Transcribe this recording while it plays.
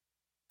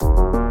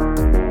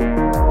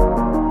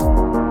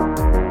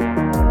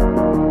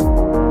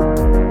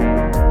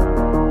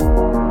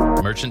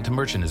Merchant to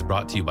Merchant is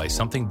brought to you by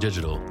Something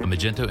Digital, a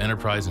Magento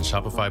Enterprise and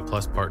Shopify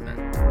Plus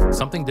partner.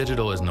 Something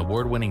Digital is an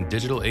award-winning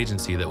digital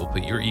agency that will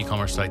put your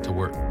e-commerce site to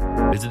work.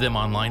 Visit them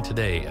online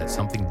today at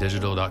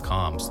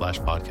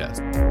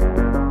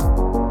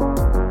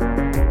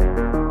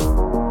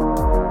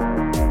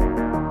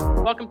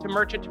somethingdigital.com/podcast. Welcome to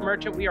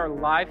Merchant. We are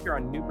live here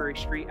on Newbury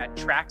Street at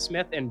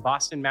Tracksmith in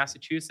Boston,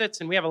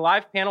 Massachusetts, and we have a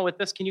live panel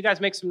with us. Can you guys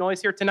make some noise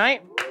here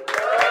tonight?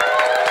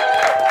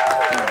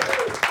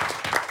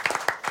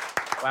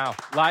 Wow,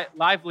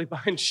 lively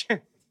bunch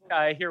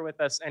here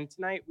with us. And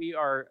tonight we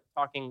are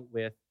talking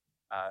with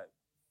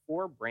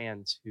 4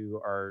 brands who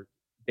are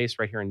based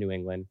right here in New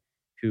England,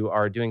 who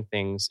are doing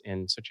things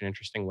in such an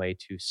interesting way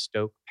to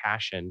stoke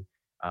passion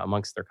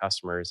amongst their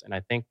customers. And I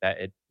think that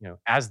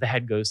as the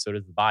head goes, so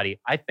does the body.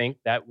 I think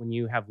that when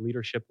you have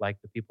leadership like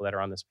the people that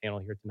are on this panel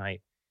here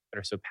tonight that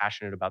are so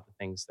passionate about the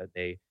things that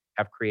they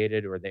have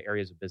created or the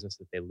areas of business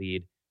that they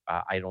lead,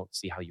 I don't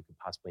see how you could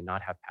possibly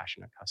not have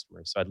passionate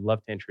customers. So I'd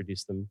love to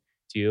introduce them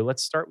to you.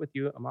 Let's start with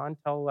you, Aman.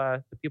 Tell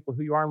the people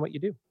who you are and what you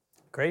do.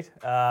 Great.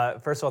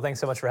 First of all, thanks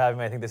so much for having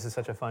me. I think this is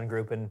such a fun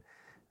group and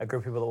a group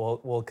of people that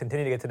we'll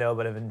continue to get to know,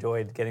 but have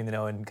enjoyed getting to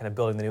know and kind of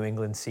building the New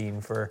England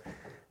scene for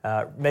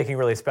making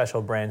really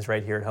special brands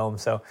right here at home.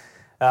 So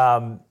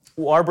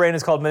our brand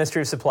is called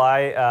Ministry of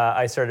Supply.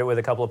 I started it with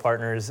a couple of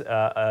partners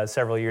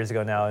several years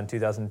ago now in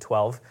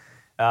 2012.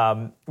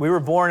 We were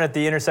born at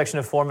the intersection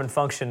of form and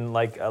function,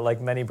 like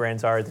many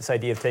brands are. This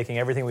idea of taking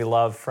everything we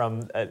love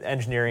from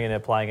engineering and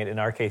applying it, in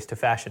our case, to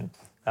fashion.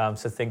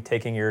 So think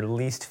taking your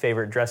least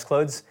favorite dress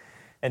clothes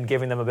and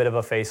giving them a bit of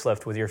a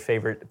facelift with your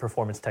favorite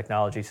performance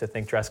technology. So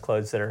think dress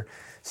clothes that are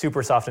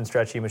super soft and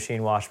stretchy,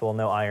 machine washable,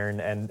 no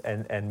iron,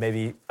 and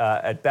maybe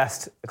at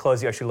best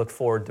clothes you actually look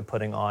forward to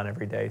putting on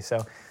every day.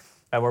 So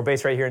we're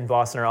based right here in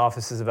Boston. Our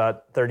office is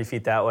about 30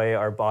 feet that way.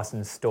 Our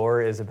Boston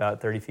store is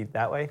about 30 feet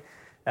that way.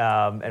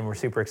 And we're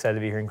super excited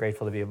to be here and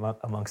grateful to be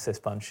amongst this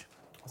bunch.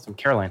 Awesome.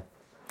 Caroline.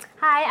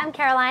 Hi, I'm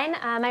Caroline.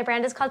 My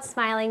brand is called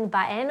Smiling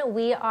Button.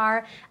 We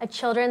are a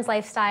children's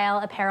lifestyle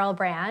apparel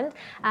brand.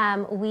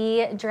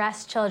 We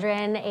dress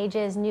children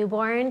ages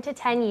newborn to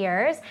 10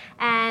 years.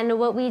 And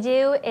what we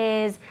do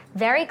is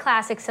very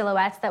classic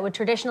silhouettes that would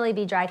traditionally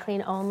be dry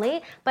clean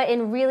only, but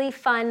in really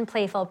fun,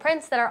 playful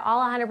prints that are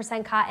all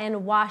 100%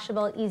 cotton,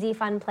 washable, easy,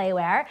 fun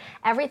playwear.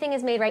 Everything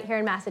is made right here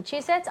in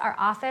Massachusetts. Our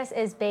office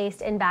is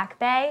based in Back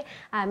Bay,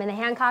 in the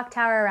Hancock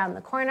Tower around the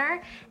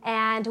corner.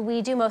 And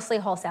we do mostly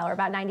wholesale. We're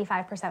about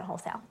 95% wholesale.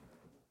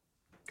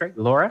 Great.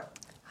 Laura?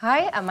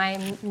 Hi, my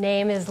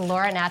name is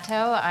Laura Nato.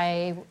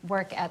 I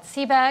work at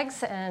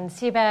Seabags, and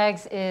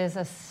Seabags is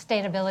a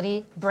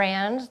sustainability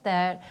brand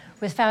that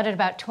was founded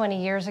about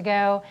 20 years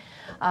ago.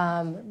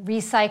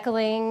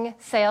 Recycling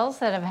sales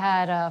that have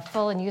had a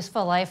full and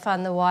useful life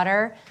on the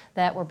water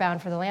that were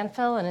bound for the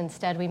landfill, and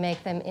instead we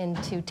make them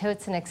into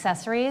totes and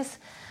accessories.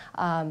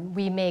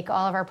 We make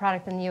all of our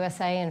product in the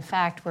USA. In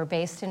fact, we're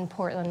based in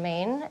Portland,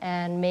 Maine,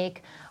 and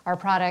make our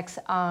products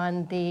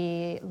on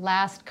the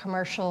last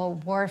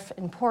commercial wharf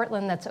in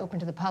Portland that's open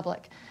to the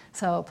public.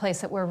 So a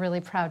place that we're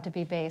really proud to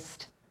be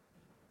based.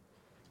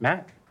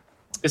 Matt?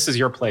 This is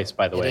your place,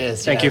 by the way. It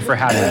is. Thank you for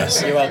having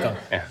us. You're welcome.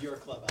 Yeah. Your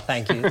club.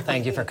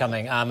 Thank you for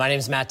coming. My name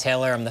is Matt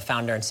Taylor. I'm the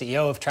founder and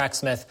CEO of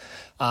Tracksmith,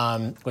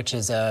 which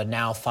is a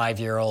now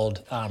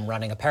 5-year-old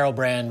running apparel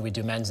brand. We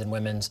do men's and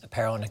women's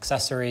apparel and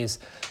accessories,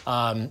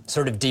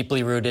 sort of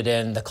deeply rooted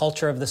in the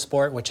culture of the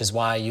sport, which is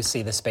why you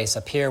see the space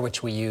up here,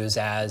 which we use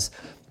as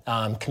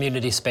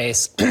community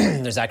space.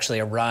 There's actually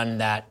a run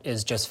that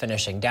is just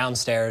finishing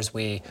downstairs.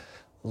 We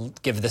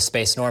give the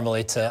space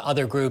normally to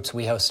other groups.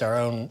 We host our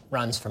own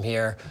runs from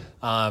here.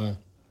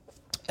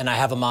 And I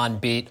have Aman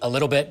beat a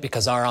little bit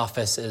because our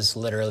office is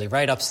literally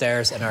right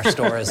upstairs and our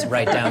store is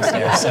right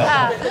downstairs.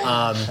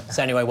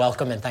 So anyway,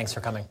 welcome and thanks for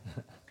coming.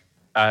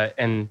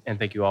 And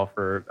thank you all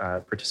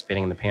for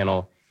participating in the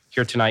panel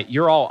here tonight.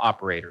 You're all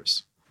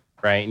operators,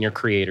 right? And you're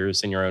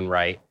creators in your own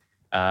right.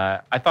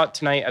 I thought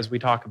tonight, as we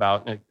talk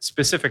about,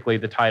 specifically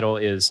the title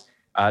is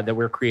that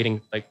we're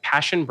creating like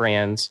passion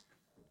brands,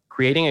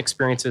 creating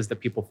experiences that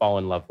people fall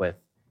in love with,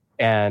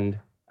 and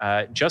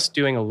just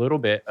doing a little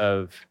bit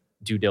of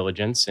due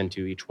diligence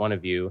into each one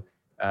of you.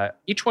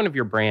 Each one of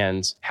your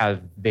brands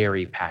have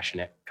very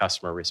passionate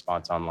customer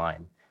response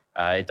online.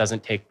 It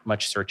doesn't take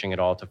much searching at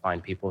all to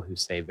find people who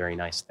say very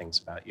nice things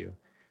about you.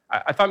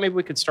 I thought maybe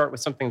we could start with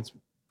something that's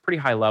pretty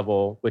high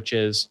level, which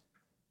is,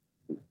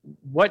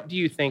 what do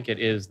you think it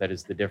is that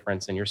is the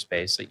difference in your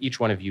space? That each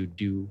one of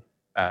you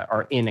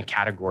are in a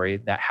category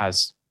that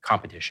has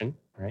competition,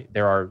 right?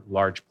 There are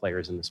large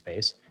players in the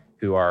space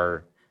who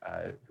are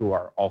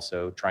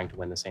also trying to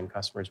win the same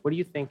customers. What do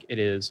you think it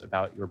is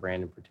about your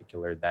brand in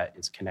particular that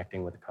is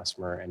connecting with the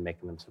customer and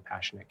making them so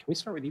passionate? Can we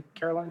start with you,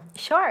 Caroline?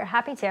 Sure,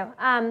 happy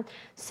to.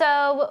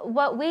 So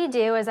what we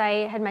do, as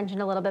I had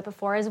mentioned a little bit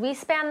before, is we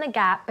span the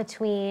gap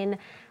between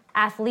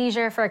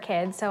athleisure for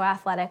kids, so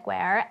athletic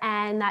wear,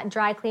 and that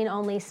dry clean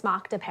only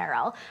smocked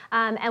apparel.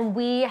 And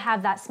we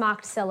have that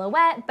smocked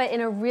silhouette, but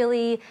in a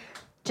really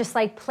just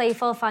like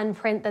playful, fun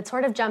print that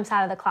sort of jumps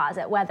out of the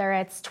closet, whether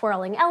it's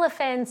twirling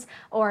elephants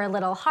or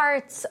little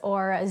hearts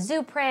or a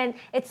zoo print.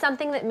 It's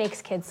something that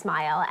makes kids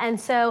smile. And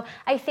so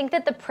I think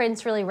that the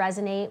prints really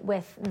resonate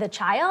with the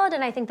child,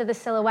 and I think that the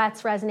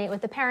silhouettes resonate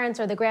with the parents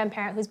or the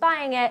grandparent who's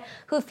buying it,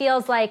 who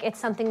feels like it's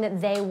something that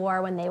they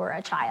wore when they were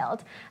a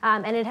child.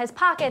 And it has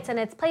pockets, and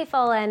it's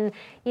playful, and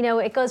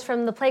it goes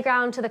from the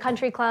playground to the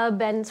country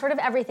club and sort of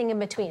everything in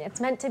between. It's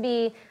meant to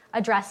be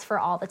a dress for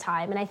all the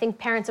time. And I think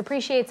parents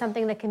appreciate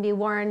something that can be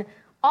worn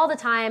all the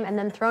time and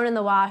then thrown in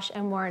the wash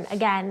and worn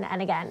again and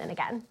again and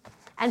again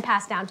and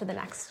passed down to the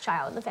next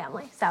child in the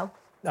family. So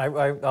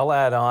I'll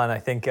add on, I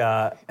think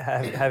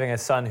having a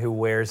son who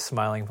wears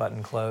Smiling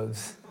Button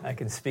clothes, I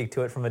can speak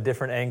to it from a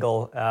different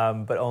angle,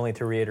 but only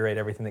to reiterate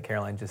everything that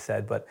Caroline just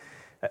said. But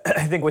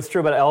I think what's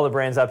true about all the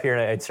brands up here,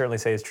 and I'd certainly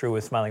say is true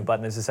with Smiling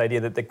Button, is this idea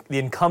that the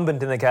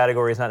incumbent in the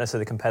category is not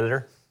necessarily the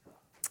competitor.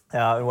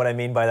 And what I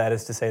mean by that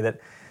is to say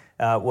that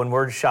when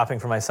we're shopping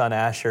for my son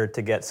Asher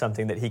to get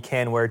something that he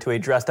can wear to a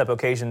dressed-up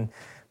occasion,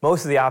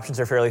 most of the options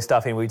are fairly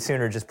stuffy, and we'd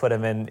sooner just put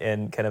him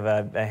in kind of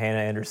a Hannah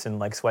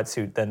Anderson-like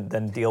sweatsuit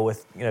than deal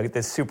with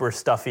this super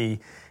stuffy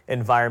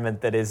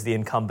environment that is the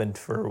incumbent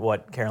for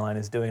what Caroline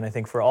is doing. And I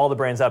think for all the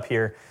brands up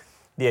here,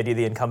 the idea of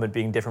the incumbent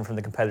being different from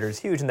the competitor is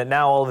huge, and that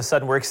now all of a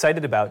sudden we're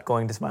excited about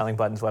going to Smiling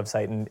Button's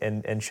website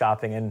and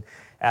shopping, and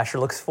Asher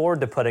looks forward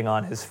to putting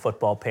on his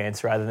football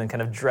pants rather than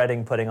kind of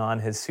dreading putting on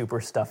his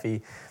super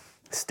stuffy,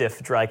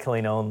 stiff, dry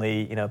clean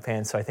only,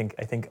 pants. So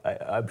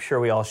I'm sure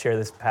we all share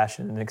this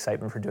passion and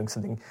excitement for doing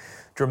something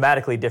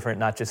dramatically different,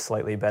 not just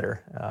slightly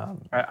better.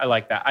 I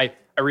like that. I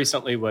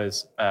recently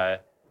I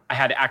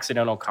had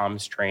accidental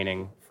comms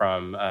training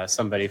from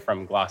somebody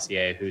from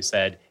Glossier who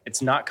said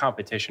it's not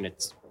competition,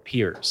 it's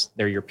peers.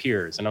 They're your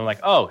peers. And I'm like,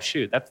 oh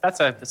shoot,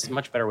 that's a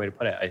much better way to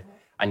put it.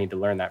 I need to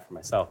learn that for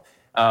myself.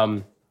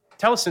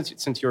 Tell us,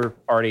 since you're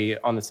already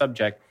on the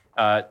subject,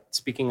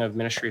 speaking of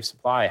Ministry of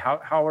Supply,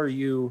 how are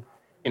you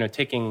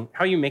how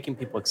are you making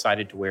people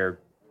excited to wear,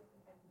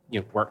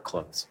 work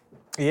clothes?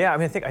 Yeah,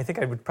 I think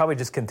I would probably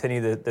just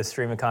continue the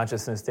stream of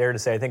consciousness there to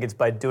say I think it's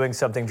by doing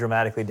something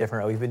dramatically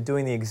different. We've been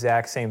doing the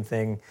exact same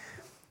thing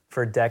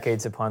for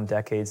decades upon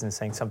decades and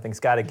saying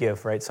something's got to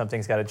give, right?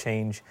 Something's got to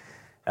change.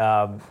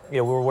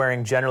 We're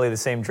wearing generally the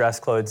same dress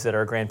clothes that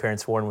our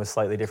grandparents wore with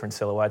slightly different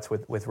silhouettes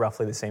with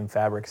roughly the same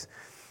fabrics.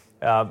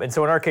 And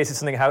so in our case, it's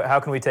something, how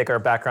can we take our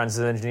backgrounds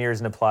as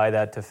engineers and apply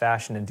that to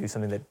fashion and do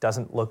something that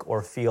doesn't look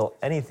or feel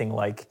anything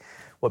like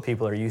what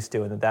people are used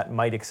to, and that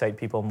might excite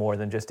people more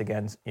than just,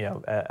 again,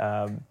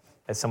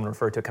 as someone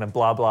referred to, kind of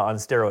blah, blah on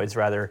steroids,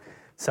 rather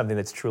something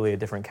that's truly a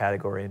different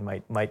category and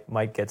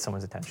might get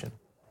someone's attention.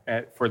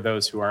 For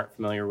those who aren't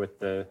familiar with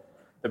the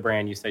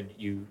brand, you said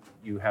you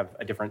have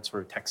a different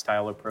sort of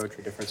textile approach,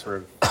 a different sort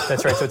of...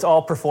 That's right. So it's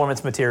all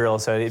performance material.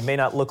 So it may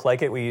not look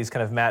like it. We use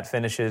kind of matte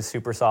finishes,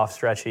 super soft,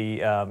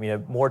 stretchy,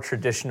 more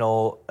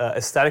traditional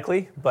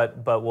aesthetically,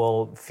 but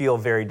will feel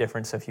very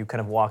different. So if you kind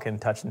of walk in,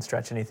 touch, and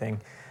stretch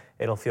anything,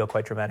 it'll feel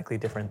quite dramatically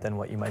different than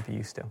what you might be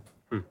used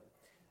to.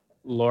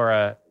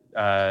 Laura,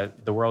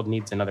 the world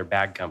needs another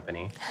bag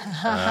company.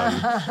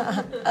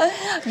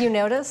 You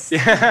notice?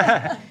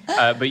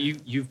 But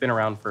you've been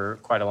around for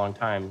quite a long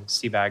time.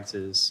 Sea-Bags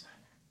is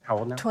how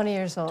old now? 20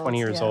 years old. 20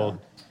 years old.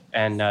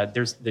 And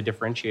there's the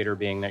differentiator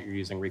being that you're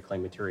using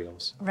reclaimed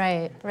materials.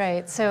 Right.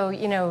 So,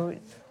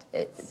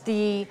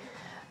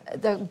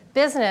 the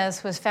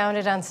business was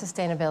founded on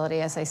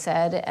sustainability, as I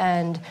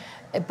said,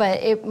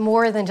 but it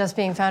more than just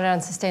being founded on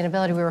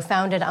sustainability, we were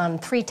founded on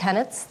 3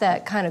 tenets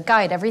that kind of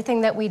guide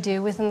everything that we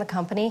do within the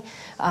company.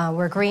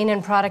 We're green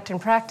in product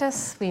and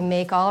practice. We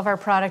make all of our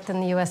product in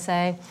the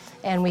USA,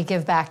 and we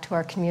give back to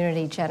our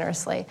community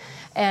generously.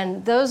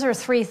 And those are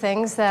 3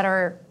 things that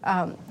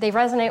they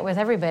resonate with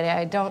everybody.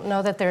 I don't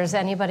know that there's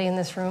anybody in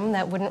this room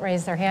that wouldn't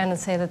raise their hand and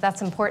say that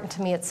that's important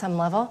to me at some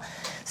level.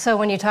 So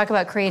when you talk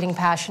about creating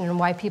passion and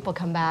why people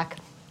come back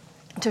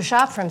to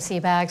shop from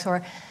Sea-Bags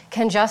or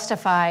can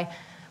justify,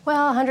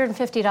 well,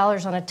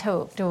 $150 on a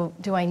tote,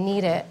 do I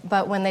need it?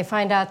 But when they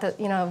find out that,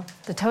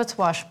 the tote's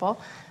washable,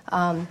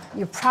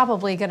 you're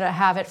probably going to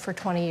have it for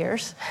 20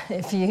 years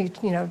if you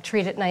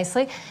treat it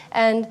nicely.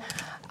 And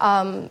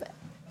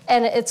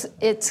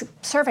it's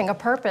serving a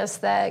purpose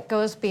that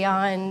goes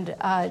beyond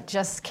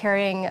just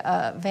carrying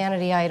a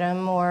vanity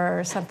item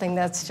or something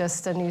that's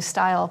just a new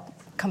style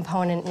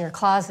component in your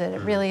closet.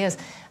 It really is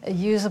a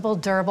usable,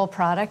 durable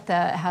product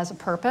that has a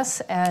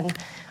purpose, and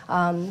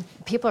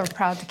people are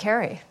proud to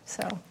carry.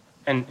 So,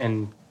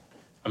 and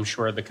I'm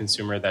sure the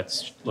consumer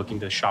that's looking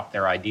to shop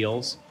their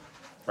ideals,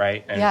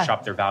 right, and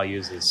shop their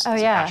values is a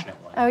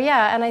passionate one. Oh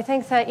yeah, and I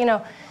think that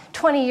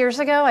 20 years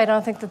ago, I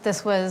don't think that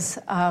this was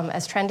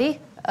as trendy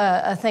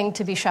a thing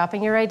to be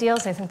shopping your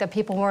ideals. I think that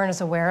people weren't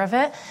as aware of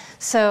it,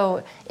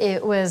 so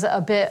it was a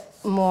bit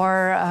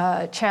more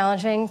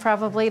challenging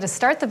probably to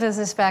start the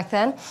business back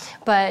then.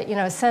 But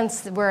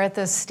since we're at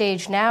this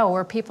stage now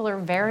where people are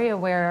very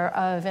aware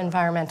of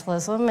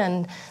environmentalism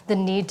and the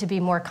need to be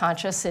more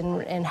conscious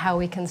in how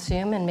we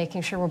consume and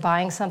making sure we're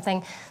buying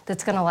something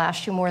that's going to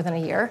last you more than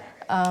a year,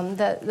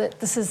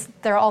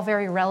 They're all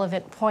very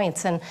relevant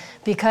points. And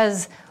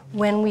because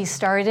when we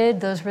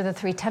started, those were the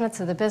 3 tenets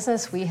of the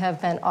business, we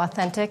have been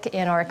authentic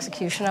in our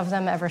execution of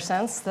them ever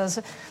since.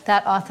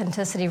 That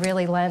authenticity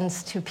really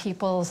lends to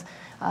people's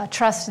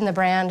trust in the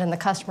brand and the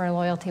customer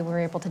loyalty we're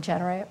able to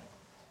generate.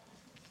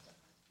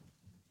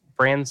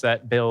 Brands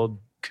that build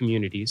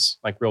communities,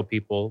 like real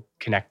people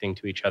connecting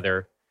to each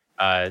other,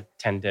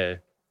 tend to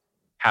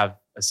have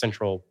a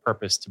central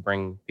purpose to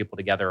bring people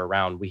together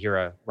around. We hear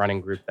a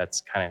running group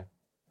that's kind of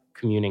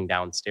communing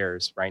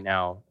downstairs right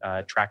now.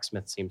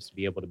 Tracksmith seems to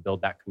be able to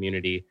build that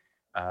community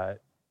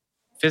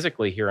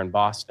physically here in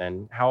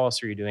Boston. How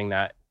else are you doing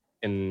that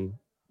in,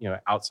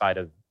 outside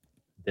of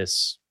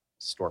this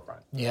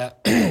storefront?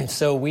 Yeah,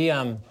 so we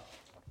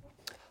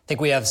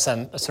think we have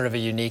some sort of a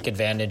unique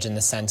advantage in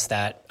the sense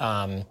that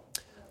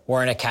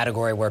we're in a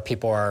category where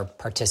people are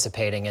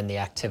participating in the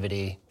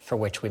activity for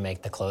which we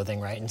make the clothing,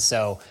 right? And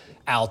so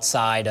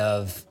outside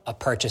of a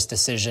purchase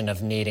decision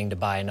of needing to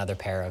buy another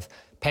pair of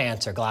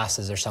pants or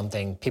glasses or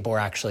something, people are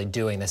actually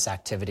doing this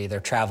activity. They're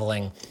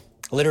traveling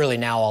literally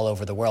now all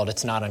over the world.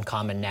 It's not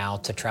uncommon now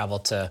to travel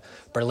to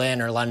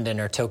Berlin or London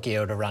or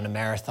Tokyo to run a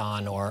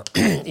marathon, or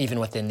even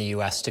within the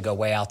US to go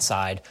way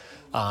outside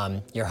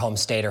your home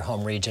state or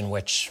home region,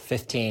 which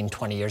 15,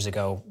 20 years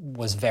ago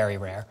was very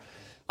rare.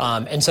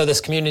 And so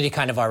this community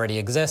kind of already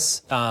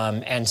exists.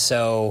 And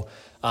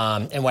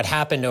what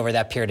happened over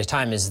that period of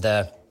time is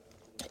the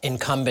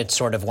incumbent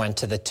sort of went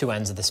to the 2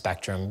 ends of the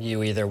spectrum.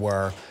 You either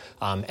were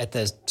at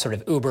the sort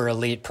of uber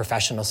elite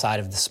professional side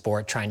of the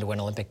sport trying to win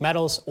Olympic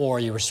medals, or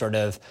you were sort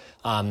of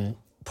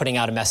putting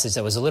out a message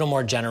that was a little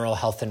more general,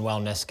 health and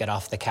wellness, get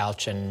off the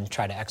couch and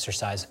try to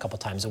exercise a couple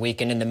times a week.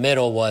 And in the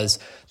middle was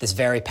this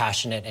very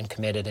passionate and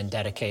committed and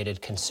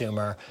dedicated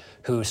consumer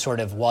who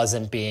sort of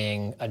wasn't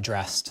being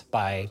addressed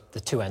by the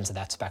 2 ends of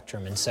that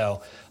spectrum. And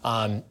so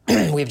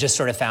we've just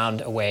sort of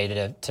found a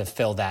way to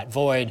fill that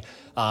void.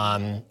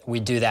 We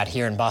do that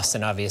here in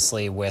Boston,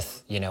 obviously,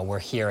 with, we're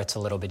here, it's a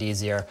little bit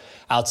easier.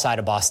 Outside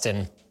of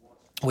Boston,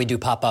 we do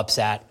pop-ups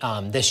at,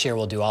 this year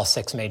we'll do all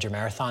 6 major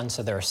marathons.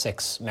 So there are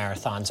 6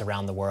 marathons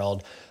around the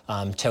world,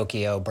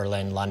 Tokyo,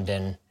 Berlin,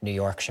 London, New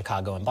York,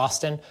 Chicago, and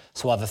Boston.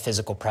 So we'll have a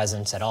physical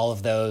presence at all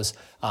of those.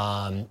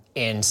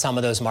 In some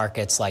of those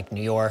markets like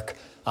New York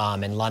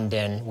and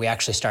London, we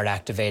actually start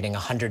activating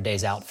 100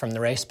 days out from the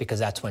race because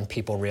that's when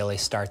people really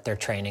start their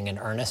training in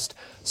earnest.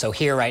 So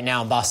here right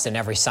now in Boston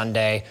every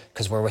Sunday,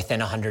 because we're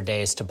within 100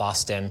 days to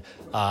Boston,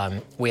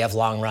 we have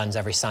long runs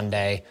every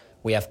Sunday.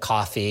 We have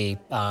coffee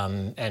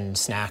and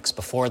snacks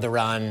before the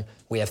run.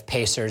 We have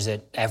pacers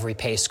at every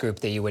pace group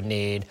that you would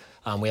need.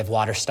 We have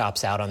water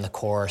stops out on the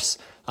course.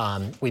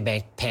 We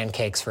make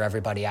pancakes for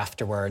everybody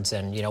afterwards.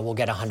 And, we'll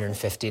get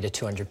 150 to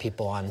 200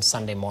 people on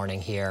Sunday morning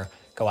here,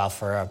 go out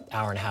for an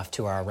hour and a half,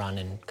 2-hour run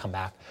and come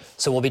back.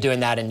 So we'll be doing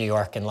that in New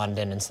York and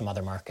London and some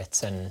other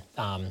markets. And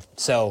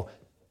so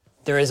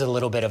there is a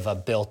little bit of a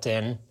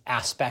built-in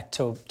aspect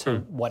to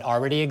what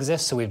already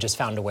exists. So we've just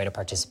found a way to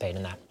participate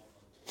in that.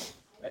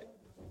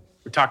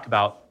 We talked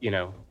about,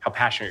 how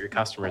passionate your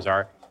customers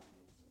are.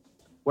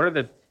 What are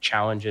the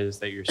challenges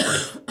that you're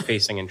sort of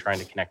facing in trying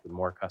to connect with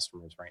more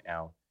customers right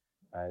now?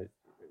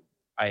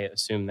 I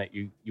assume that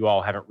you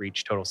all haven't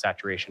reached total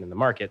saturation in the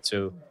market.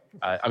 So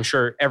I'm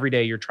sure every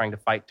day you're trying to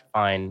fight to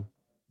find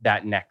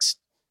that next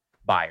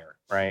buyer,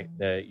 right?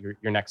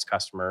 Your next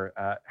customer.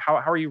 How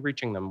are you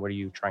reaching them? What are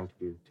you trying to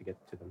do to get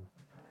to them?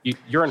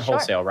 You're in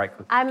wholesale, right?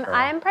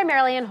 I'm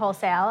primarily in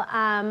wholesale.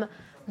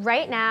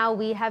 Right now,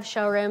 we have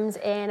showrooms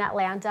in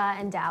Atlanta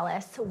and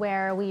Dallas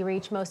where we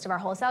reach most of our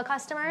wholesale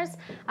customers,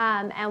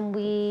 and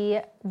we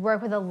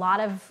work with a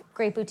lot of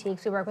great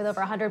boutiques. We work with over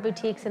 100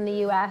 boutiques in the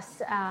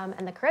U.S.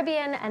 And the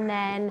Caribbean, and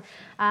then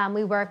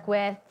we work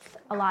with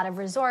a lot of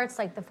resorts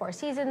like the Four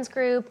Seasons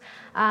Group,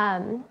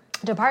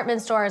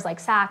 department stores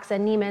like Saks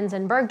and Neiman's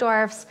and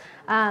Bergdorf's,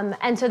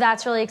 and so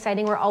that's really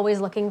exciting. We're always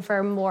looking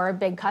for more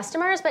big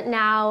customers, but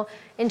now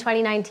in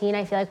 2019,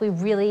 I feel like we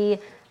really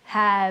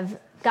have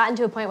gotten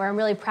to a point where I'm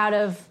really proud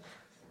of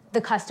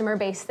the customer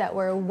base that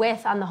we're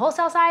with on the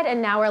wholesale side,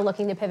 and now we're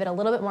looking to pivot a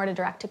little bit more to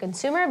direct to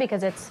consumer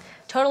because it's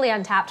totally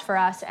untapped for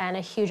us and a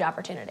huge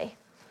opportunity.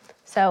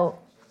 So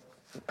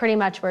pretty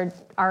much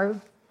our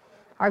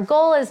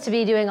goal is to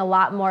be doing a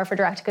lot more for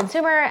direct to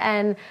consumer,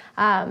 and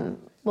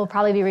we'll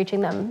probably be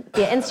reaching them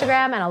via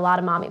Instagram and a lot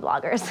of mommy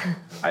bloggers.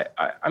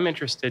 I'm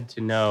interested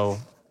to know,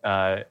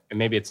 and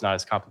maybe it's not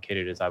as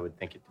complicated as I would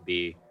think it to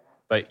be,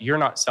 but you're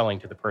not selling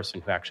to the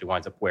person who actually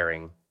winds up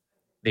wearing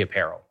the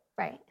apparel,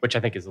 right? Which I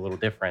think is a little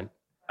different.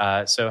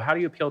 So how do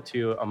you appeal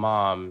to a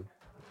mom,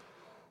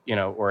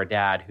 or a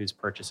dad who's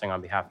purchasing on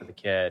behalf of the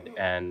kid?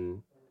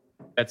 And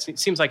that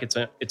seems like it's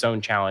its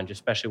own challenge,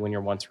 especially when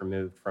you're once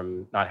removed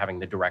from not having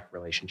the direct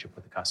relationship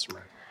with the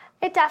customer.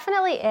 It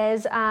definitely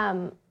is.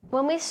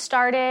 When I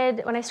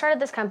started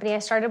this company, I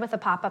started with a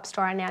pop-up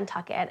store on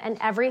Nantucket, and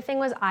everything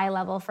was eye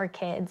level for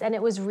kids. And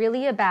it was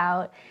really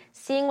about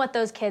seeing what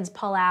those kids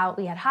pull out.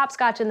 We had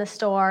hopscotch in the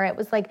store. It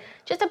was like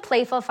just a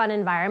playful, fun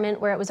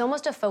environment where it was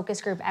almost a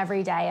focus group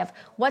every day of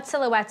what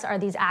silhouettes are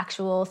these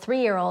actual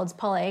 3-year-olds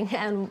pulling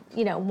and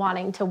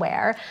wanting to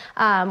wear,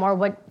 or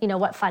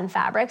what fun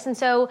fabrics. And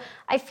so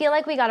I feel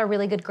like we got a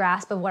really good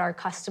grasp of what our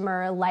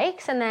customer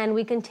likes, and then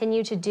we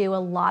continue to do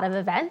a lot of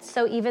events.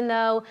 So even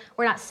though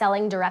we're not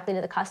selling directly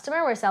to the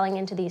customer, we're selling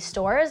into these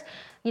stores.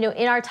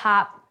 In our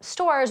top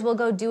stores, we'll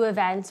go do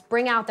events,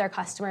 bring out their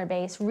customer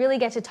base, really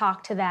get to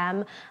talk to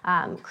them,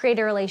 create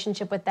a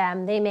relationship with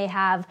them. They may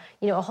have,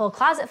 a whole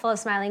closet full of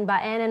Smiling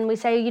Button, and we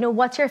say,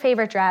 what's your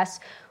favorite dress?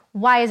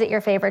 Why is it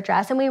your favorite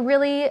dress? And we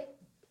really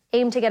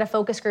aim to get a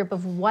focus group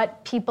of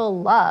what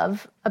people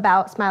love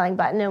about Smiling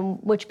Button and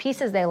which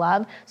pieces they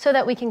love so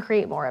that we can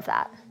create more of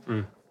that.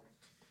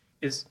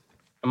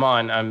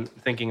 Aman, I'm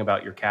thinking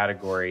about your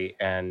category,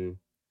 and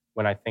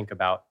when I think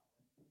about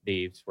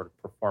the sort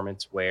of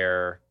performance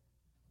wear,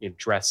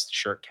 dress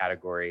shirt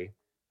category,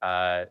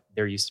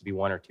 there used to be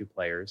 1 or 2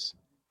 players.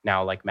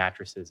 Now, like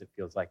mattresses, it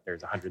feels like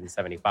there's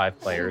 175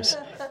 players.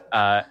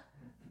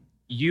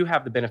 You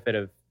have the benefit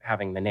of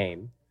having the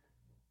name.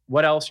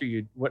 What else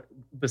what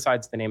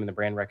besides the name and the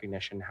brand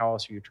recognition, how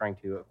else are you trying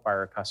to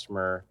acquire a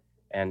customer,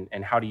 and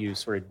how do you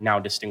sort of now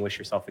distinguish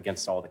yourself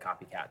against all the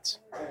copycats?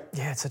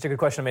 Yeah, it's such a good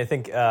question. I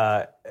think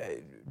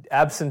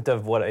absent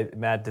of what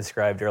Matt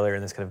described earlier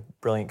in this kind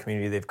of brilliant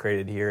community they've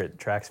created here at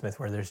Tracksmith,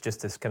 where there's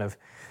just this kind of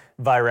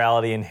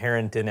virality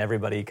inherent in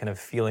everybody kind of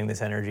feeling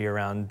this energy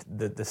around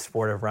the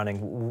sport of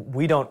running.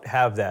 We don't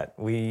have that.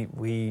 We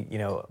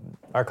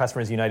our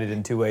customers united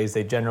in 2 ways.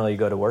 They generally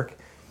go to work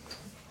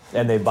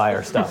and they buy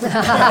our stuff.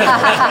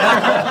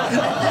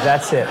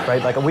 That's it,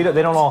 right? Like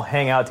they don't all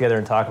hang out together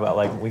and talk about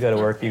like, we go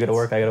to work, you go to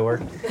work, I go to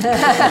work.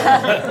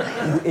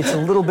 It's a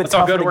little bit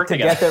tough to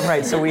get them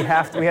right. So we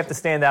have to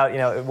stand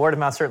out. Word of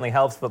mouth certainly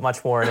helps, but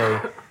much more in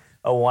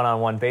a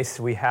one-on-one basis.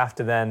 We have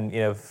to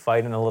then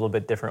fight in a little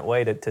bit different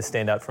way to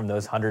stand out from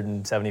those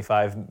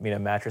 175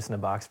 mattress in a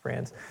box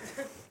brands.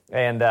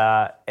 And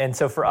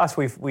so for us,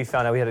 we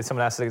found out, we had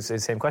someone ask the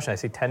same question. I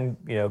see 10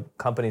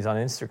 companies on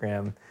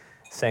Instagram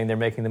saying they're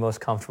making the most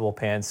comfortable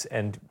pants,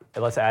 and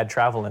let's add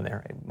travel in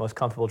there. Most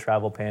comfortable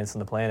travel pants on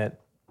the planet.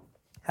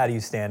 How do you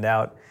stand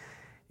out?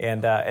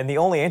 And the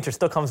only answer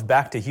still comes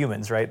back to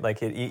humans, right?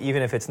 Like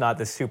even if it's not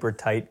this super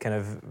tight kind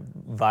of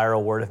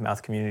viral word of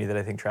mouth community that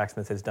I think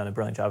Tracksmith has done a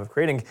brilliant job of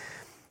creating,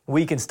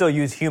 we can still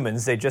use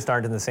humans. They just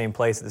aren't in the same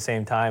place at the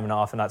same time, and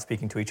often not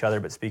speaking to each other,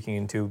 but speaking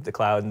into the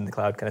cloud, and the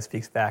cloud kind of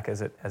speaks back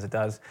as it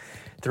does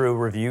through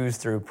reviews,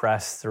 through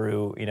press,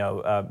 through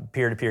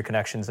peer-to-peer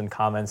connections and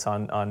comments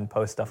on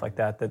posts, stuff like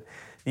that. That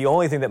the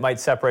only thing that might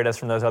separate us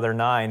from those other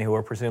 9 who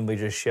are presumably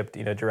just shipped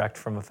direct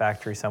from a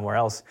factory somewhere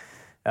else,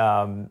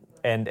 and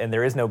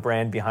there is no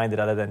brand behind it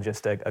other than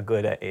just a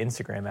good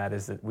Instagram ad,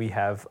 is that we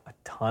have a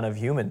ton of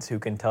humans who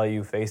can tell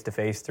you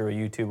face-to-face through a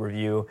YouTube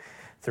review,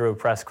 through a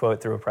press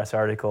quote, through a press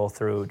article,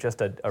 through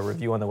just a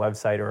review on the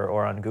website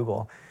or on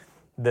Google,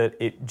 that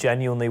it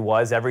genuinely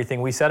was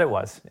everything we said it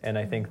was. And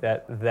I think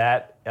that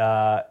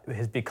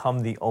has become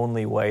the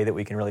only way that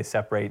we can really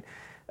separate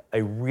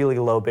a really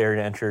low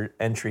barrier to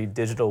entry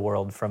digital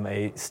world from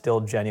a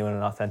still genuine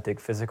and authentic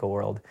physical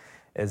world,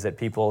 is that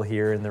people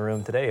here in the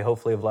room today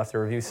hopefully have left a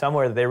review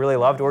somewhere that they really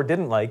loved or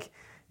didn't like,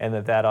 and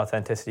that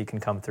authenticity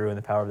can come through and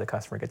the power of the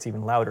customer gets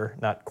even louder,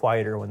 not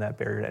quieter, when that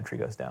barrier to entry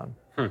goes down.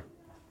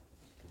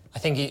 I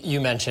think you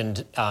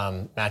mentioned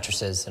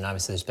mattresses, and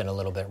obviously there's been a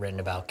little bit written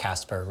about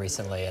Casper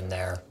recently in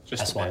their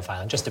S1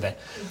 filing, just a bit.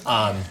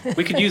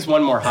 We could use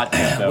one more hot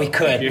take, though. We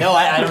could. No,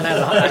 I don't have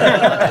a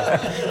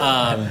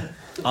hot take.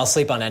 I'll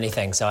sleep on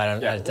anything, so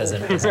it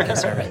doesn't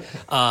concern me.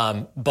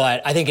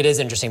 But I think it is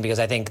interesting because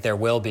I think there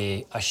will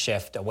be a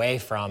shift away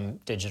from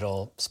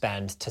digital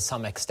spend to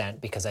some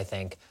extent, because I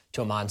think,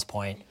 to Aman's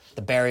point,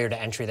 the barrier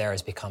to entry there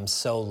has become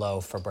so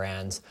low for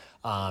brands,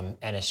 and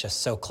it's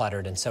just so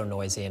cluttered and so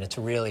noisy, and it's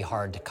really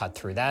hard to cut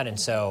through that. And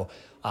so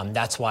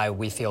that's why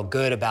we feel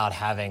good about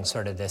having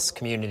sort of this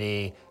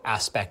community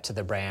aspect to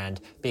the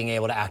brand, being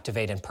able to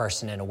activate in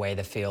person in a way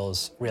that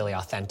feels really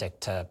authentic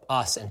to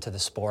us and to the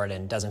sport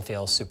and doesn't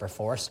feel super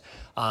forced.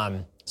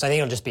 So I think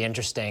it'll just be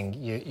interesting.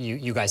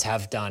 You guys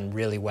have done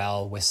really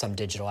well with some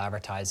digital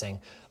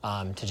advertising,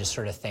 to just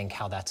sort of think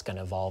how that's going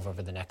to evolve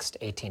over the next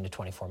 18 to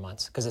 24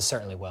 months, because it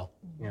certainly will.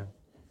 Yeah.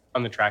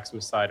 On the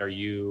Tracksmith side, are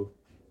you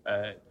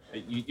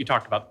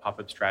talked about the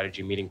pop-up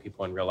strategy. Meeting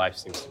people in real life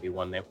seems to be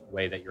one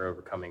way that you're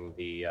overcoming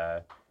the,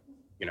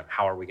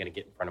 how are we going to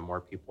get in front of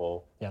more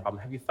people problem.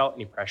 Have you felt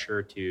any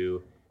pressure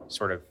to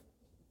sort of,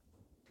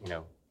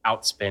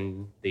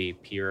 outspend the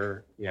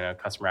peer,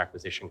 customer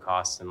acquisition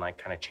costs and like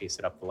kind of chase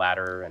it up the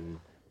ladder and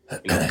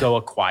go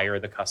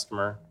acquire the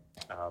customer?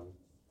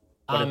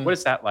 What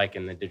is that like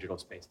in the digital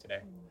space today?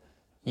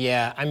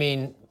 Yeah, I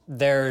mean,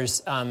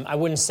 there's, I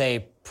wouldn't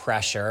say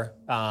pressure.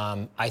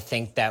 I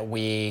think that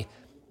we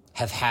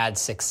have had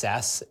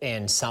success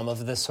in some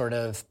of the sort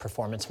of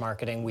performance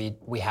marketing.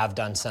 We have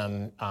done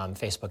some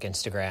Facebook,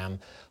 Instagram,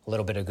 a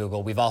little bit of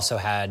Google. We've also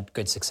had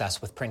good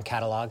success with print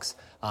catalogs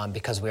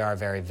because we are a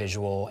very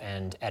visual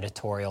and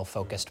editorial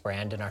focused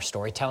brand in our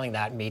storytelling.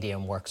 That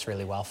medium works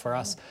really well for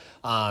us.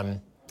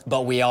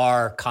 But we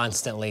are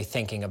constantly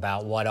thinking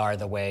about what are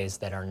the ways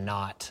that are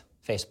not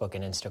Facebook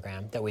and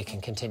Instagram that we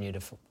can continue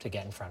to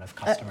get in front of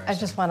customers. I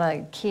just want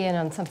to key in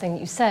on something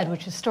you said,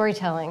 which is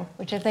storytelling,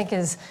 which I think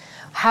is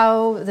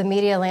how the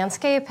media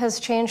landscape has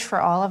changed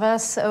for all of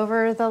us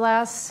over the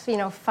last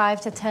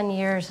 5 to 10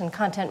 years, and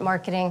content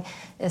marketing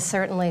is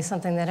certainly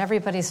something that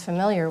everybody's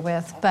familiar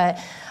with. But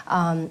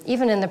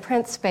even in the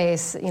print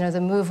space,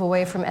 the move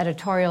away from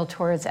editorial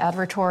towards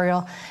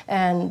advertorial,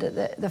 and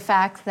the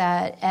fact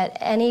that at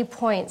any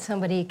point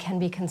somebody can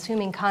be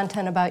consuming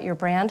content about your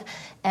brand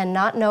and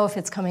not know if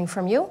it's coming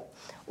from you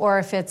or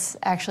if it's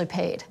actually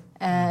paid.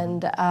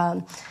 And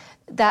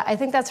that I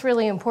think that's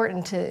really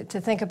important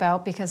to think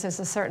about, because there's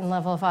a certain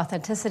level of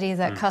authenticity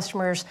that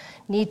customers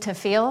need to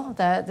feel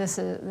that this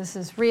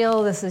is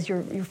real. This is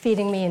you're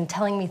feeding me and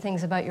telling me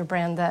things about your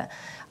brand that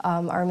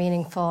are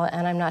meaningful,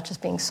 and I'm not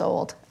just being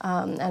sold.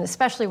 And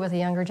especially with the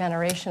younger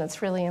generation,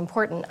 it's really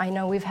important. I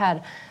know we've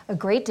had a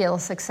great deal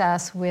of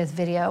success with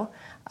video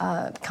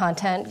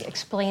content,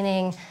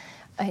 explaining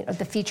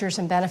the features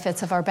and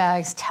benefits of our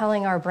bags,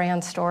 telling our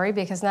brand story,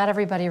 because not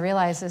everybody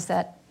realizes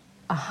that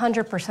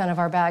 100% of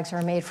our bags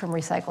are made from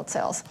recycled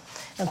cells.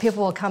 And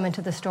people will come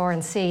into the store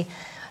and see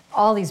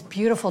all these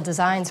beautiful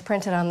designs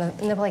printed on and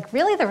they're like,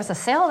 really? There was a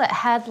sail that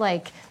had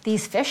like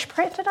these fish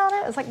printed on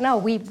it? It's like, no,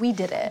 we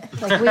did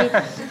it. Like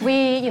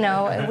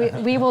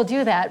we will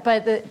do that.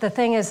 But the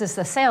thing is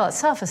the sail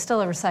itself is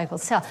still a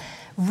recycled sail.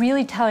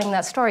 Really telling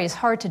that story is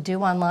hard to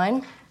do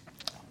online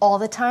all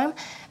the time.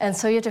 And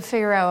so you have to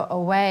figure out a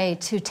way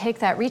to take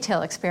that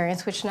retail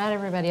experience, which not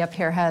everybody up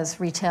here has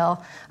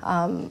retail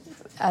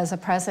as a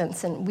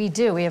presence, and we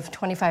do. We have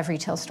 25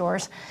 retail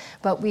stores,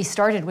 but we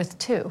started with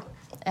 2.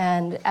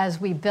 And as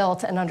we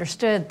built and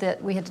understood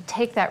that we had to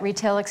take that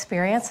retail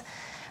experience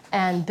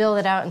and build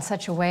it out in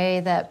such a way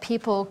that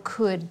people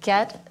could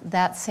get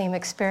that same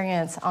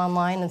experience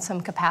online in some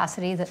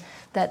capacity,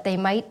 that they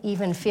might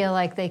even feel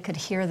like they could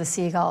hear the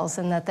seagulls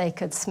and that they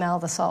could smell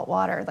the salt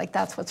water. Like,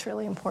 that's what's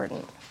really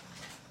important.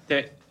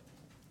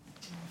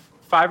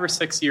 5 or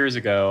 6 years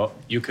ago,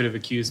 you could have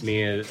accused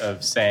me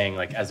of saying,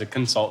 like, as a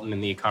consultant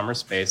in the e-commerce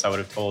space, I would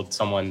have told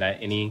someone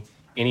that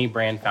any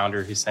brand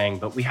founder who's saying,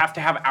 but we have to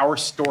have our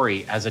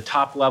story as a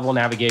top-level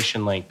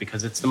navigation link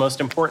because it's the most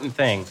important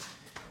thing,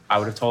 I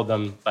would have told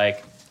them,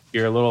 like,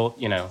 you're a little,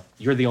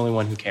 you're the only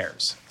one who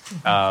cares.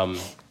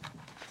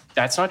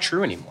 That's not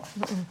true anymore.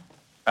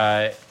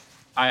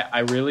 I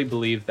really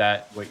believe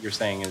that what you're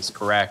saying is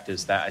correct,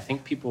 is that I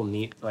think people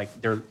need,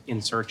 they're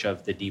in search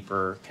of the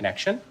deeper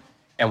connection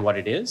and what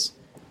it is.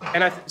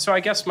 And so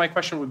I guess my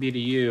question would be to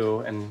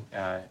you, and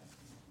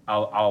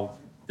I'll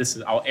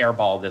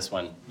airball this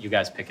one. You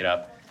guys pick it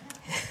up.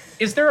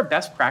 Is there a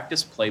best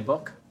practice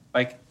playbook?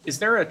 Like, is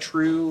there a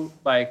true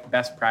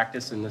best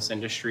practice in this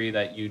industry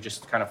that you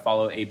just kind of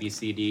follow A, B,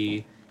 C,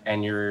 D,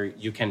 and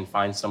you can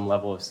find some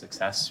level of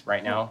success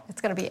right now?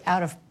 It's going to be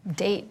out of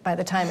date by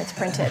the time it's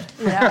printed.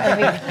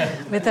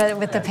 I mean,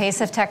 with the pace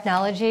of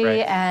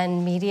technology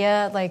and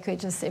media,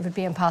 it would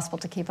be impossible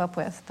to keep up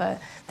with. But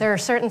there are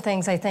certain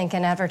things, I think,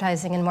 in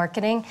advertising and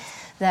marketing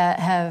that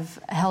have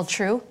held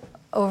true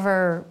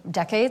over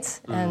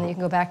decades, and you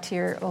can go back to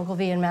your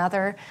Ogilvy and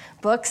Mather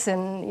books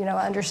and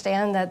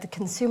understand that the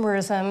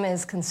consumerism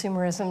is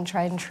consumerism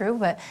tried and true.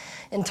 But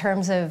in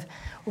terms of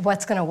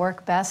what's going to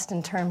work best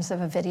in terms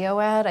of a video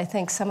ad, I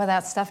think some of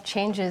that stuff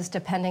changes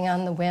depending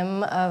on the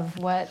whim of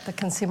what the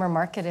consumer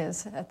market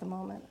is at the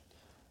moment.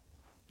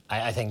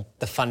 I think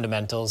the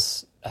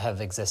fundamentals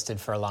have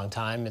existed for a long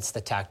time. It's the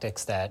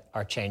tactics that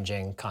are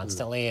changing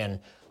constantly, and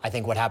I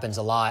think what happens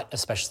a lot,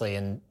 especially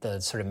in the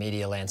sort of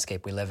media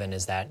landscape we live in,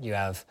 is that you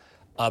have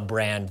a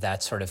brand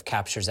that sort of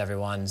captures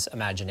everyone's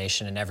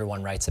imagination and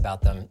everyone writes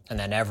about them. And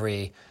then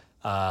every,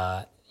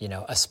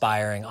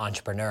 aspiring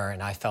entrepreneur,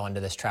 and I fell into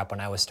this trap when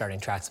I was starting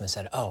Tracksmith,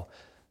 said, oh,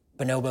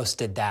 Bonobos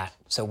did that,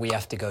 so we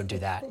have to go do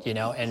that,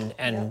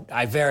 And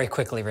I very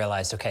quickly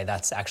realized, okay,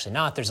 that's actually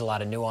not. There's a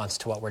lot of nuance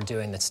to what we're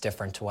doing that's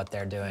different to what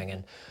they're doing.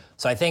 And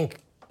so I think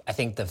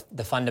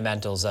the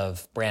fundamentals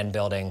of brand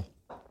building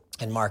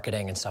and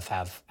marketing and stuff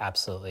have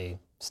absolutely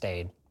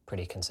stayed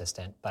pretty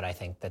consistent, but I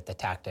think that the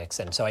tactics,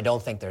 and so I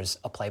don't think there's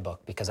a playbook,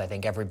 because I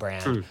think every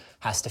brand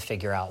has to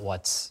figure out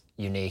what's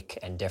unique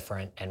and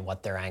different and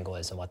what their angle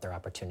is and what their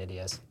opportunity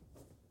is.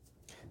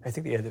 I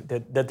think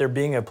that there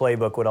being a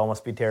playbook would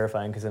almost be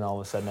terrifying, because then all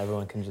of a sudden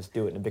everyone can just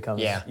do it and it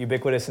becomes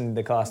ubiquitous and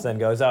the cost then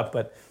goes up.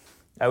 But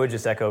I would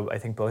just echo, I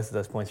think both of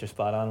those points are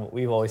spot on. What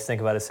we always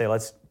think about is say,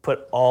 let's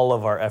put all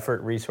of our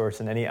effort, resource,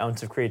 and any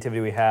ounce of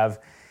creativity we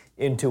have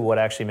into what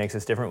actually makes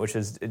us different, which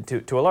is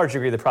to a large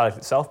degree the product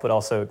itself, but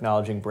also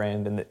acknowledging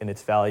brand and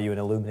its value and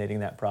illuminating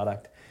that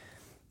product.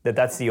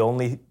 That's the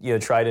only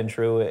tried and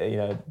true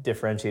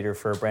differentiator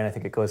for a brand. I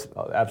think it goes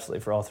absolutely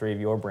for all three of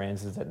your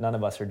brands, is that none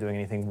of us are doing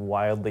anything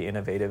wildly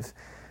innovative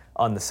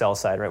on the sell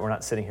side, right? We're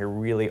not sitting here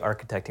really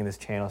architecting this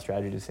channel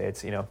strategy to say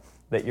it's,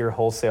 that you're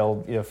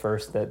wholesale,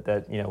 first,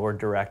 that we're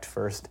direct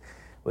first,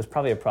 was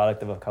probably a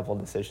product of a couple of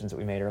decisions that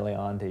we made early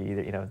on to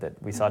either,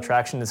 that we saw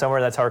traction in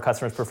somewhere, that's how our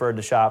customers preferred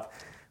to shop.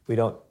 We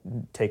don't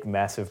take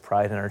massive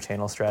pride in our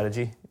channel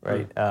strategy,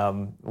 right?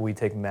 We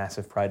take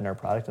massive pride in our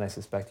product, and I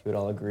suspect you would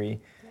all agree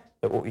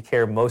that what we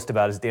care most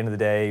about is, at the end of the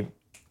day,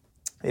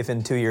 if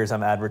in 2 years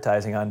I'm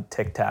advertising on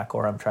TikTok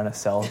or I'm trying to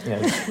sell,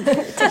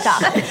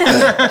 TikTok.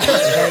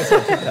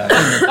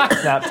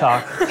 Snap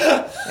Talk,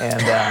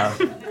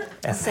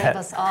 and Save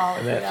us all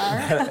if we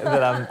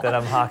are. that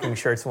I'm hawking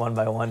shirts one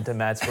by one to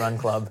Matt's Run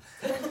Club.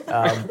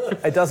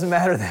 It doesn't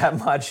matter that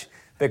much,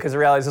 because the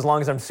reality is, as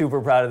long as I'm super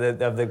proud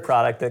of the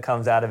product that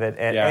comes out of it,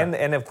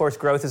 and of course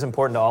growth is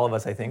important to all of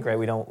us, I think, right?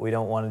 We don't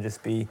want to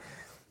just be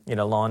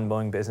lawn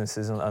mowing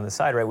businesses on the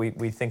side, right?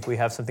 We think we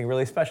have something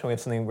really special. We have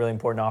something really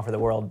important to offer the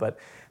world, but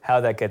how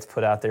that gets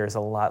put out there is a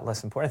lot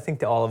less important, I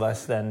think, to all of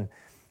us than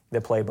the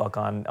playbook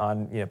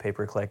on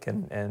pay-per-click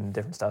and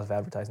different styles of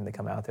advertising that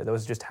come out there.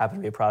 Those just happen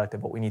to be a product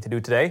of what we need to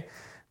do today,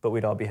 but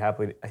we'd all be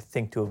happy, I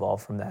think, to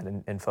evolve from that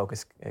and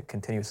focus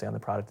continuously on the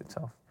product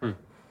itself.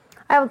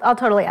 I'll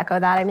totally echo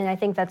that. I mean, I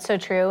think that's so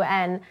true.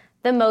 And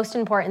the most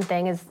important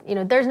thing is,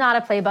 there's not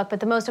a playbook,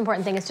 but the most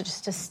important thing is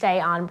to stay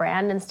on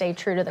brand and stay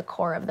true to the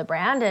core of the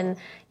brand. And,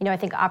 I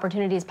think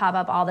opportunities pop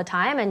up all the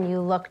time, and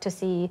you look to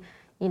see,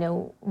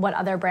 what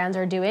other brands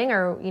are doing,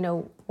 or,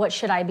 what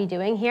should I be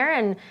doing here?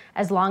 And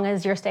as long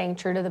as you're staying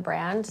true to the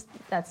brand,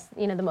 that's,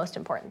 the most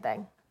important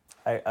thing.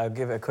 I'll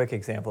give a quick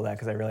example of that,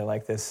 because I really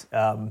like this.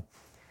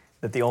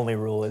 That the only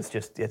rule is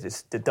just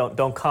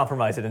don't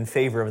compromise it in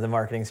favor of the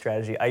marketing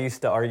strategy. I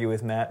used to argue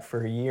with Matt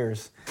for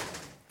years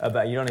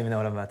about, you don't even know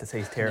what I'm about to say,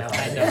 he's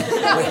terrifying. No, I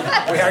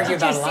know. We argue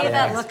about a lot of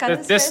that look on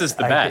his This face? is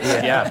the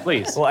best. Yeah,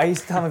 please. Well, I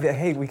used to tell him,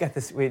 hey, we got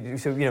this,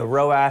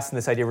 ROAS and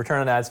this idea,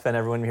 return on ad spend,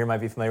 everyone here might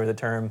be familiar with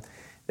the term,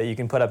 that you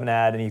can put up an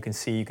ad and you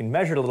can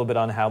measure it a little bit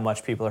on how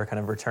much people are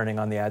kind of returning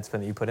on the ad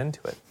spend that you put into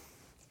it.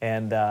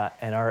 And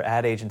our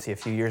ad agency a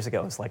few years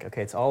ago was like,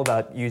 okay, it's all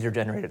about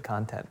user-generated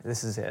content.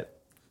 This is it.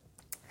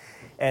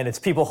 And it's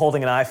people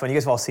holding an iPhone. You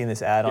guys have all seen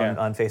this ad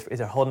on Facebook.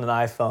 They're holding an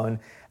iPhone,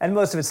 and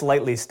most of it's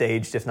lightly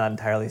staged, if not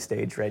entirely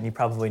staged, right? And you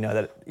probably know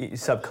that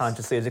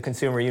subconsciously as a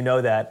consumer, you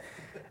know that.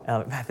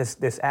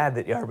 This ad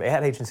that our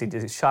ad agency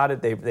just shot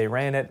it, they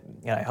ran it,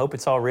 and I hope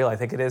it's all real. I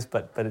think it is,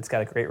 but it's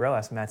got a great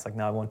ROAS. And Matt's like,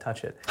 no, I won't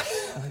touch it.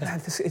 I'm like,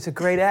 Matt, it's a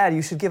great ad.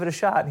 You should give it a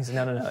shot. And he's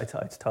like, no,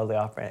 it's totally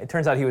off brand. It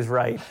turns out he was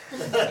right.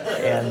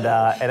 And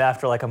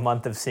after like a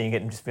month of seeing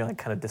it and just being like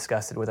kind of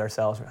disgusted with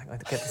ourselves, we're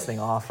like, get this thing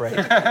off, right?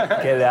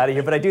 Get it out of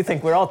here. But I do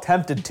think we're all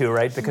tempted to,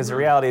 right? Because the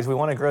reality is we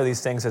want to grow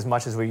these things as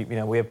much as we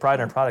have pride in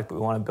our product, but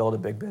we want to build a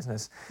big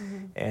business.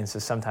 And so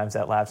sometimes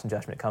that lapse in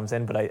judgment comes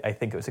in. But I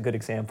think it was a good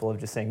example of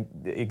just saying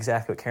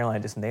exactly what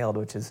Caroline just nailed,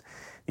 which is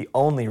the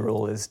only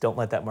rule is don't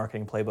let that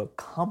marketing playbook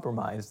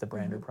compromise the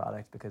brand or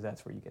product, because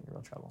that's where you get in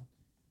real trouble.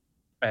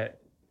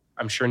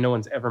 I'm sure no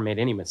one's ever made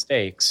any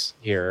mistakes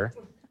here.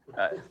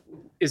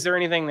 Is there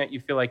anything that you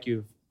feel like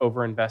you've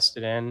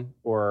overinvested in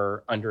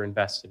or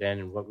underinvested in,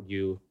 and what would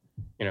you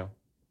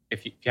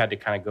if you had to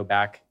kind of go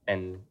back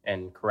and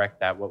correct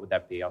that, what would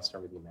that be? I'll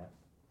start with you, Matt.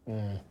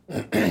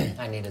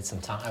 I needed some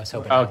time. I was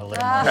hoping to have a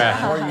little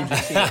more. More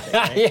user-generated,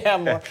 right? Yeah,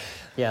 more.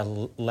 Yeah,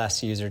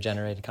 less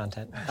user-generated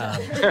content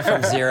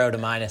from 0 to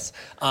minus.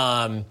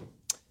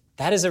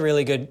 That is a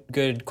really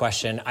good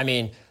question. I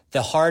mean,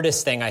 the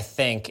hardest thing, I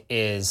think,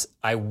 is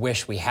I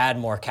wish we had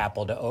more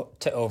capital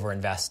to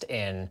overinvest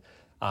in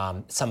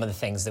some of the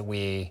things that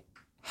we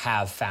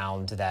have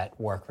found that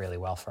work really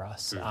well for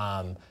us.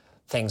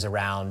 Things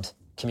around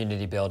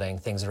community building,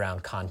 things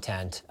around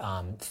content.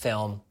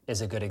 Film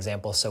is a good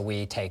example. So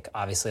we take,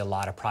 obviously, a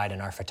lot of pride in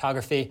our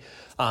photography.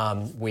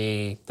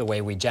 The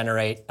way we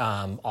generate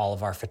all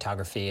of our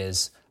photography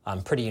is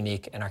pretty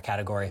unique in our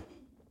category.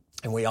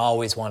 And we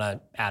always want to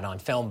add on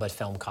film, but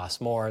film costs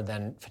more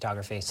than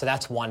photography. So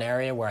that's one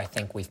area where I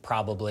think we've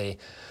probably,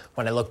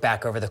 when I look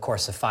back over the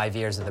course of 5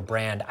 years of the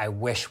brand, I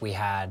wish we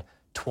had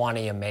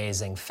 20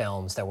 amazing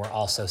films that were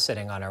also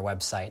sitting on our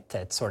website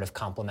that sort of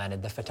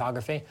complemented the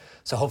photography.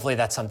 So hopefully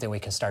that's something we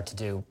can start to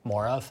do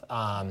more of.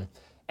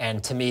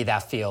 And to me,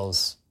 that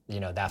feels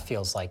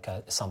like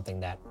something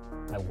that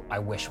I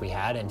wish we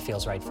had and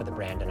feels right for the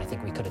brand. And I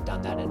think we could have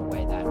done that in a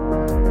way that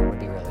would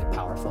be really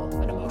powerful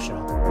and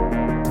emotional.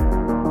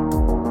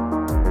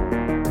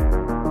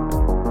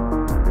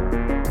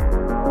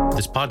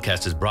 This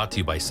podcast is brought to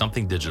you by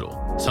Something Digital.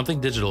 Something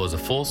Digital is a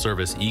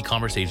full-service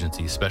e-commerce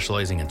agency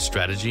specializing in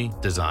strategy,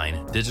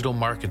 design, digital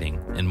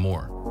marketing, and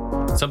more.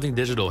 Something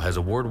Digital has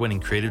award-winning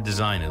creative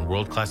design and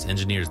world-class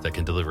engineers that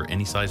can deliver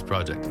any size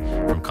project,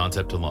 from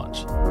concept to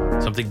launch.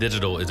 Something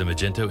Digital is a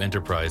Magento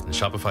Enterprise and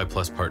Shopify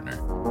Plus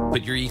partner.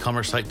 Put your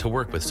e-commerce site to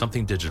work with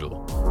Something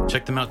Digital.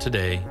 Check them out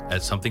today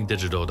at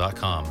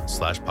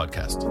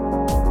somethingdigital.com/podcast.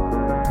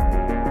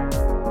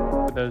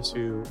 For those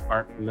who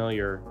aren't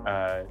familiar,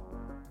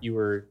 you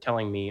were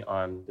telling me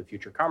on the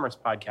Future Commerce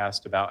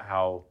podcast about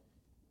how,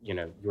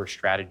 your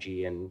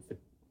strategy and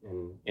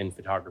in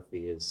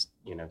photography is,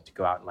 to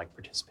go out and like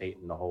participate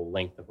in the whole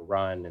length of a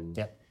run, and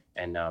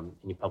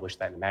you publish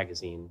that in a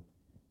magazine.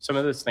 Some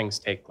of those things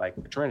take like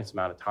a tremendous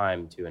amount of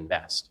time to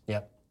invest.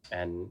 Yep.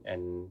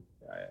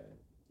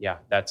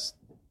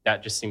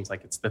 That just seems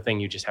like it's the thing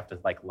you just have to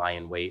like lie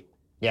in wait.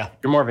 Yeah.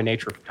 You're more of a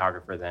nature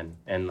photographer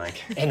and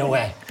like in a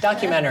way,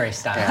 documentary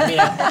style. I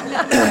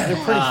mean,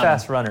 they're pretty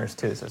fast runners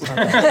too. So it's not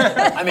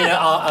I mean,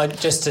 I'll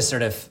just to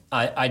sort of,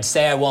 I'd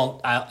say I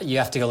won't. you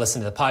have to go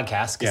listen to the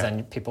podcast because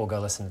then people will go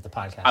listen to the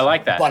podcast. I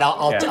like that. But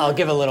I'll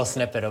give a little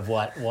snippet of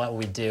what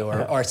we do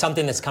or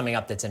something that's coming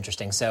up that's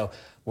interesting. So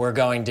we're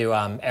going to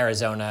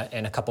Arizona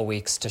in a couple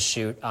weeks to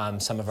shoot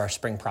some of our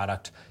spring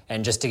product.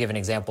 And just to give an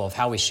example of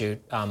how we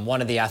shoot,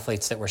 one of the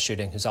athletes that we're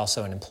shooting, who's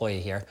also an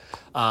employee here,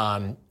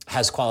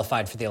 has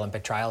qualified for the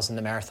Olympic trials in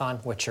the marathon,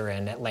 which are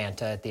in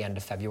Atlanta at the end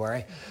of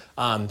February.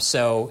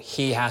 So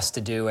he has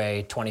to do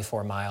a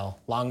 24-mile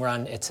long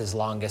run. It's his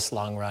longest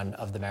long run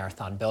of the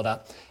marathon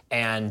buildup.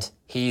 And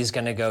he's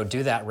going to go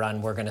do that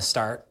run. We're going to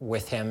start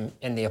with him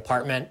in the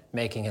apartment,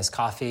 making his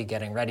coffee,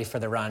 getting ready for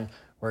the run.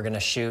 We're going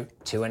to shoot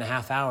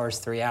 2.5 hours,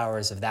 3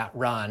 hours of that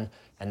run,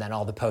 and then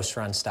all the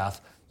post-run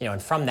stuff.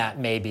 And from that,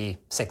 maybe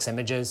 6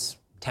 images,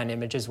 10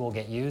 images will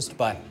get used.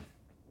 But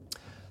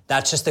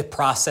that's just the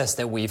process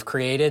that we've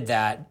created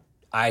that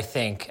I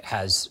think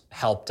has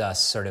helped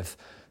us sort of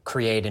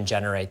create and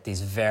generate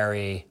these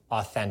very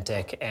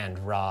authentic and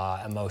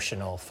raw,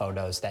 emotional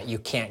photos that you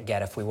can't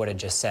get if we would have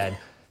just said,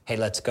 hey,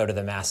 let's go to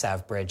the Mass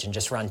Ave Bridge and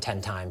just run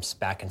 10 times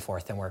back and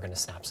forth and we're going to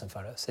snap some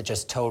photos. It's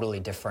just totally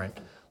different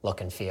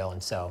look and feel.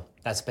 And so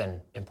that's been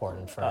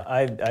important for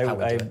how we do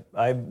it.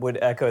 I would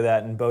echo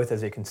that in both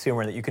as a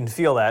consumer, that you can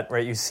feel that,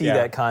 right? You see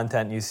that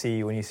content,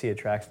 when you see a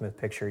Tracksmith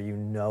picture, you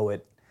know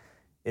it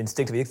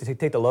instinctively. You have to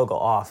take the logo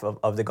off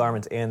of the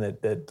garments and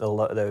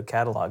the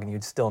catalog, and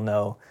you'd still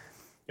know.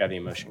 Yeah, the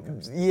emotion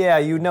comes. Yeah,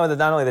 you know that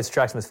not only this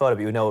Tracksmith photo,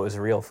 but you know it was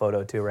a real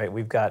photo too, right?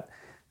 We've got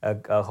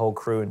a whole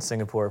crew in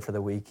Singapore for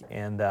the week,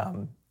 and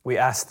we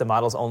asked the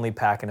models only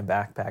pack in a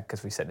backpack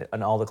because we said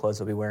on all the clothes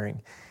they'll be wearing.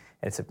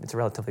 It's a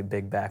relatively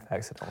big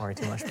backpack, so don't worry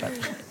too much.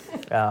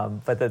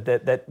 But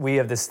that we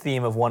have this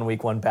theme of 1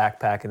 week, one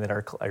backpack, and that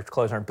our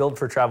clothes aren't built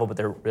for travel, but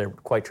they're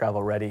quite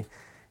travel ready.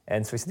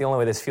 And so we said the only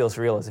way this feels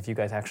real is if you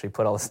guys actually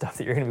put all the stuff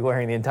that you're going to be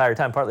wearing the entire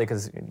time, partly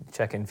because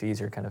check-in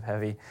fees are kind of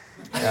heavy.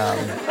 Put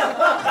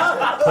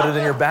it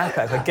in your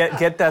backpack. Like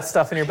get that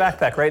stuff in your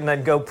backpack, right? And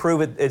then go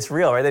prove it's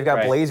real, right? They've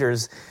got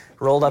blazers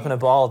rolled up in a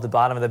ball at the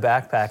bottom of the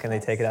backpack, and they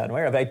take it out and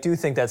wear it. But I do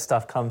think that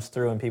stuff comes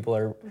through, and people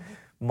are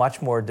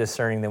much more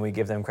discerning than we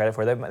give them credit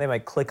for. They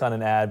might click on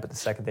an ad, but the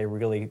second they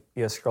really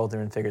scroll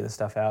through and figure this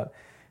stuff out,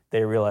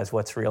 they realize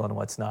what's real and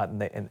what's not,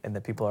 and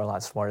that people are a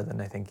lot smarter than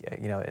I think an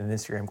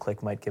Instagram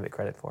click might give it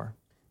credit for.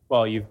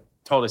 Well, you've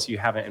told us you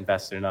haven't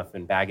invested enough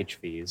in baggage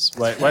fees.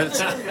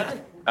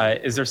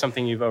 Is there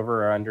something you've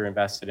over or under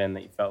invested in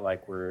that you felt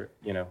like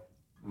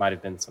might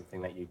have been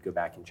something that you'd go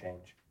back and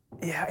change?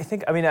 Yeah,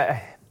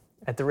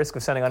 at the risk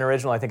of sounding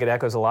unoriginal, I think it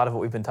echoes a lot of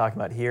what we've been talking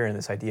about here, and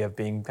this idea of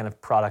being kind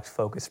of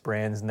product-focused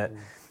brands, and that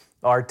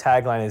our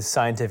tagline is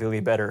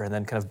scientifically better, and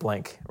then kind of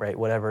blank, right?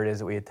 Whatever it is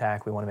that we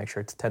attack, we want to make sure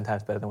it's 10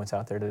 times better than what's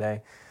out there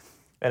today.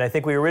 And I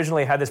think we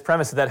originally had this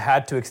premise that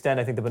had to extend.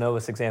 I think the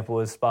Bonovas example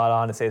was spot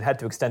on to say it had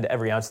to extend to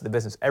every ounce of the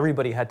business.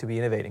 Everybody had to be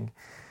innovating.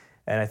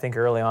 And I think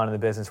early on in the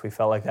business, we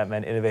felt like that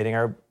meant innovating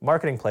our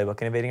marketing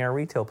playbook, innovating our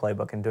retail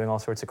playbook, and doing all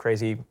sorts of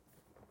crazy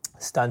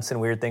stunts and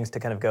weird things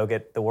to kind of go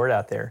get the word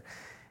out there.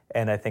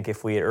 And I think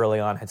if we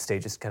early on had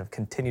stayed, just kind of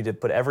continued to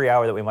put every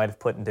hour that we might have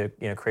put into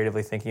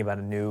creatively thinking about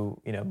a new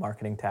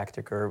marketing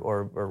tactic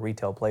or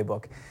retail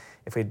playbook,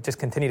 if we just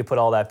continue to put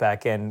all that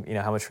back in,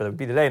 how much further it would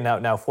be today.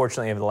 Now,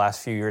 fortunately, over the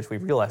last few years,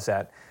 we've realized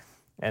that,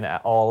 and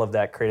all of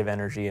that creative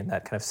energy and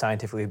that kind of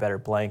scientifically better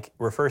blank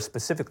refers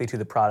specifically to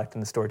the product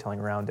and the storytelling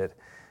around it.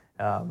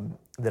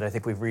 That I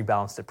think we've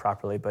rebalanced it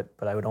properly. But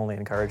I would only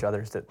encourage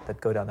others that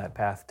go down that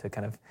path to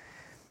kind of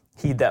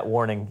heed that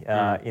warning,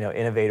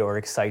 innovate or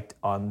excite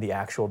on the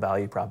actual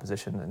value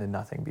proposition and then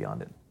nothing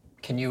beyond it.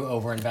 Can you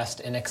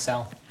overinvest in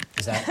Excel?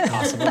 Is that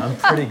possible? I'm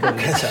pretty good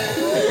at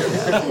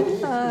Excel.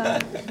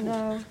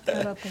 No,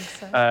 I don't think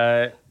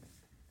so.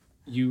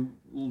 You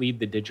lead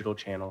the digital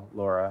channel,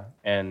 Laura,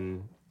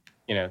 and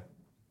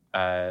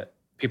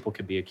people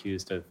could be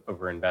accused of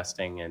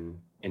overinvesting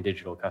in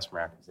digital customer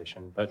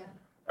acquisition. But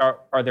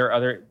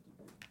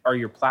are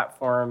your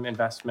platform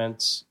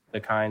investments the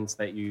kinds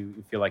that you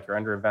feel like you're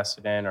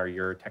underinvested in, or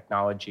your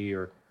technology,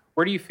 or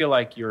where do you feel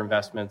like your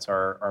investments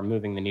are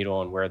moving the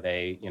needle, and where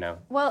they,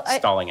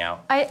 stalling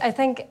out? I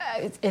think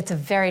it's a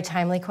very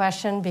timely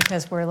question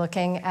because we're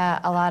looking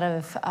at a lot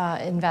of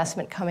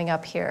investment coming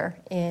up here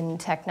in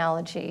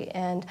technology.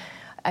 And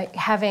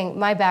having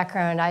my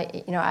background,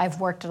 I've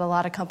worked at a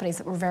lot of companies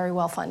that were very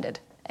well funded.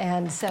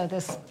 And so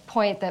this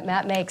point that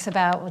Matt makes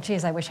about, well,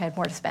 geez, I wish I had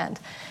more to spend.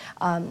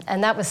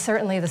 And that was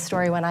certainly the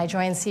story when I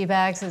joined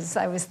Seabags, is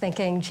I was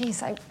thinking,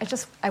 geez, I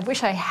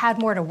wish I had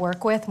more to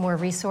work with, more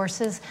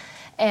resources.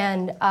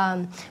 And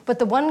but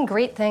the one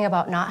great thing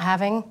about not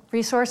having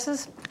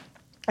resources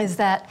is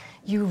that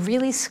you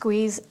really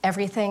squeeze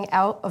everything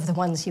out of the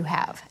ones you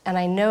have. And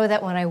I know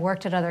that when I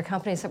worked at other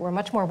companies that were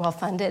much more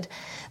well-funded,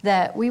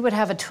 that we would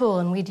have a tool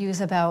and we'd use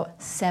about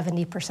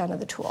 70% of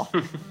the tool.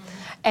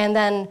 And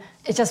then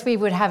we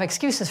would have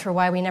excuses for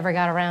why we never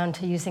got around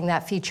to using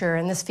that feature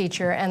and this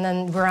feature, and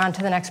then we're on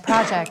to the next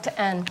project.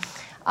 And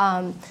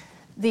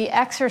the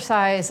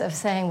exercise of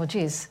saying, well,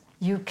 geez,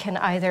 you can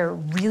either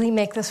really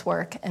make this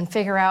work and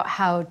figure out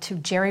how to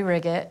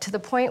jerry-rig it to the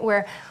point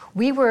where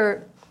we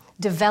were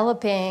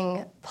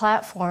developing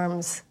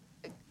platforms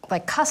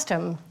like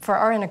custom for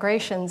our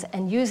integrations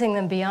and using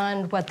them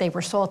beyond what they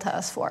were sold to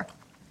us for.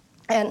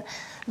 And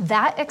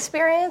that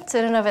experience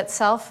in and of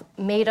itself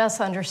made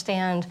us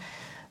understand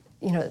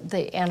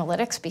the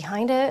analytics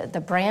behind it,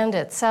 the brand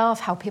itself,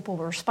 how people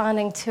were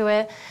responding to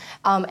it,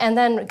 and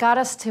then got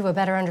us to a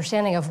better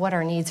understanding of what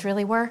our needs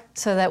really were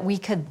so that we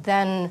could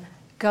then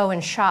go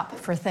and shop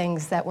for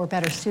things that were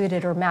better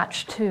suited or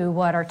matched to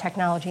what our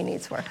technology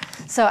needs were.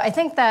 So I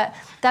think that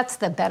that's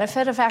the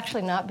benefit of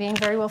actually not being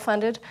very well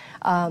funded,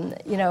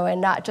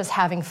 and not just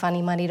having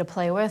funny money to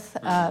play with.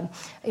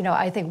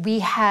 I think we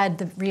had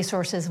the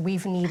resources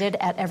we've needed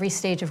at every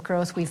stage of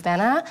growth we've been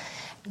at.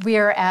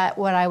 We're at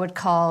what I would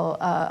call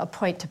a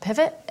point to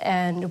pivot,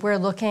 and we're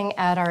looking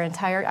at our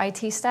entire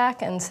IT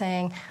stack and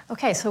saying,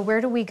 okay, so where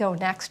do we go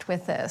next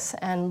with this?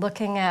 And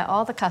looking at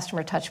all the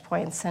customer touch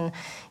points and,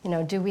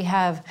 do we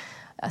have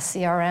a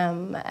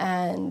CRM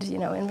and,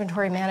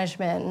 inventory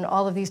management and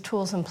all of these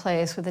tools in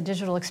place with the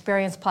digital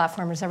experience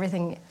platform? Is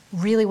everything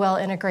really well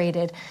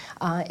integrated?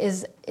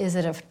 Is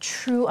it a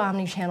true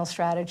omni-channel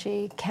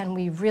strategy? Can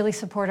we really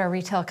support our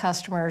retail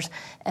customers,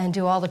 and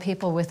do all the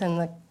people within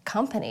the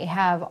company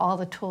have all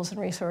the tools and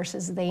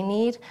resources they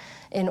need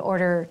in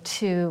order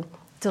to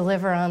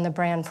deliver on the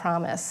brand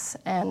promise?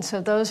 And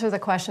so those are the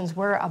questions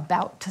we're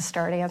about to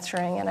start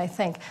answering, and I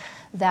think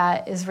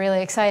that is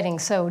really exciting.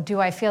 So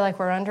do I feel like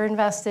we're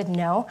underinvested?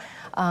 No.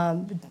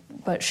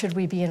 But should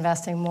we be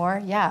investing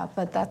more? Yeah,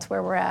 but that's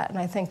where we're at. And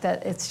I think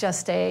that it's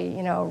just a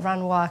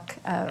run, walk,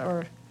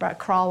 or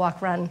crawl,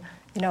 walk, run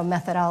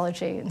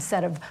methodology,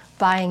 instead of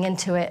buying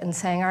into it and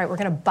saying, all right, we're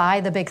going to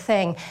buy the big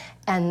thing,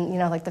 and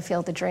like the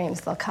Field of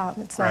Dreams, they'll come.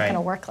 It's not going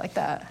to work like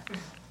that.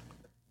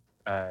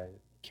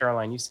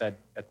 Caroline, you said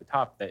at the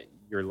top that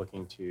you're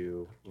looking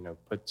to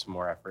put some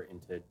more effort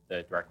into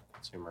the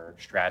direct-to-consumer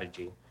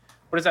strategy.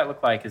 What does that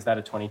look like? Is that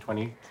a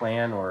 2020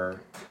 plan,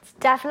 or? It's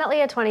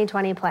definitely a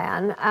 2020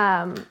 plan.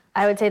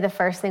 I would say the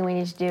first thing we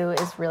need to do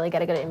is really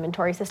get a good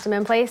inventory system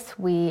in place.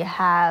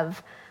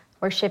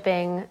 We're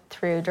shipping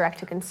through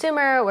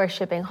direct-to-consumer, we're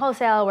shipping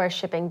wholesale, we're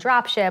shipping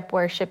drop ship,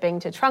 we're shipping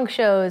to trunk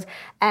shows,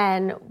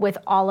 and with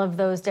all of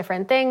those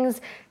different things,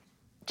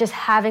 just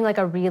having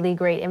a really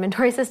great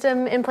inventory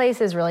system in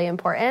place is really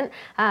important.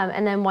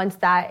 And then once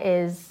that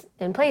is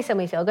in place and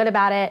we feel good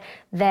about it,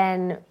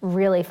 then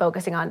really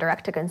focusing on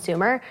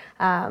direct-to-consumer.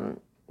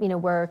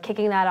 We're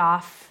kicking that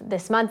off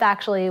this month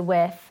actually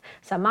with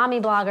a lot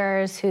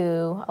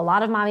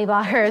of mommy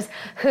bloggers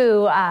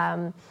who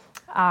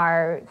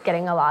are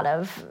getting a lot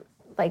of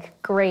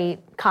great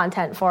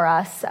content for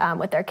us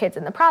with their kids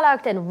in the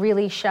product, and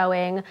really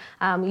showing,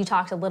 you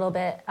talked a little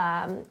bit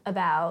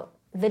about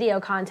video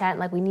content.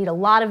 We need a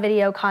lot of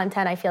video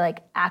content. I feel like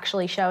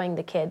actually showing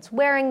the kids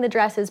wearing the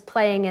dresses,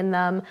 playing in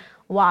them,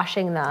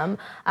 washing them.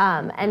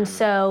 And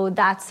so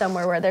that's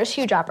somewhere where there's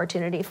huge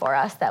opportunity for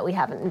us that we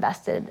haven't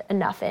invested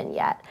enough in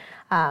yet,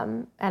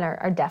 and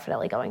are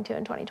definitely going to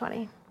in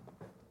 2020.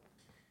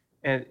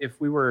 And if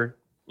we were,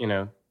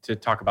 to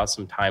talk about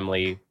some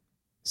timely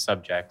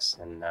subjects,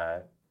 and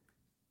then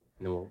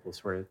we'll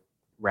sort of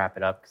wrap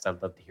it up, because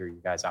I'd love to hear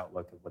you guys'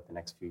 outlook of what the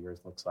next few years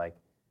looks like.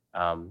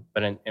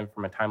 But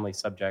from a timely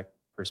subject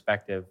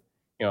perspective,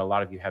 a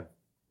lot of you have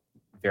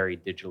very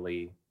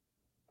digitally,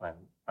 I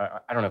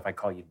don't know if I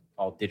call you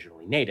all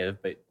digitally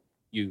native, but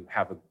you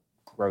have a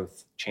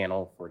growth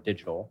channel for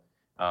digital,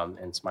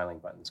 and Smiling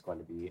Button's going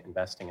to be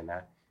investing in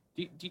that.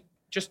 Do you,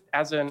 just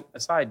as an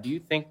aside, do you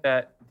think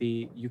that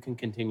you can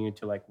continue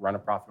to run a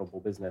profitable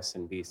business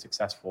and be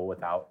successful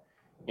without,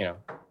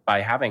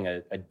 by having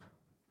a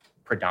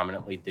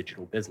predominantly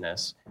digital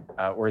business,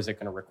 or is it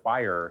going to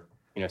require,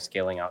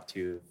 scaling out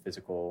to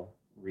physical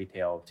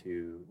retail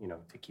to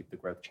keep the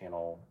growth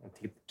channel,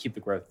 to keep the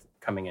growth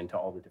coming into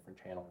all the different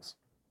channels?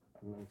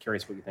 I'm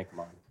curious what you think,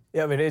 Aman.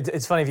 Yeah, I mean,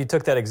 it's funny if you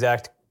took that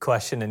exact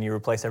question and you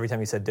replaced every time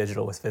you said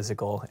digital with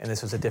physical, and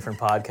this was a different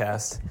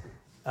podcast,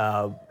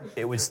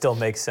 it would still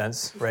make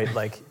sense, right?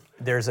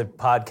 There's a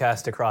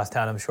podcast across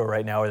town, I'm sure,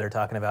 right now, where they're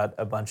talking about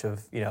a bunch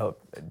of, yeah.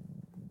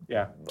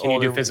 Can you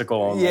do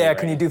physical only? Yeah, right?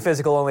 Can you do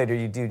physical only?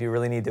 Do you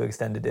really need to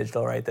extend to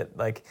digital, right?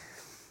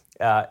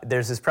 That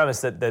there's this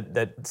premise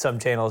that some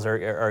channels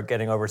are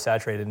getting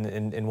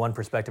oversaturated. In one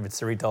perspective, it's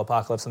the retail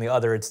apocalypse. On the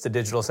other, it's the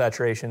digital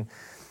saturation.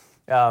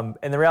 And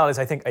the reality is,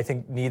 I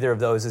think neither of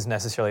those is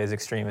necessarily as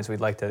extreme as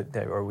we'd like to,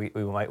 or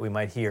we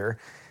might hear.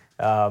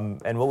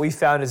 And what we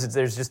found is that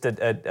there's just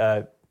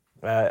a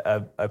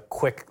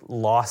quick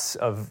loss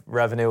of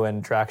revenue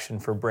and traction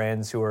for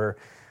brands who are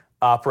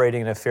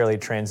operating in a fairly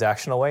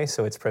transactional way.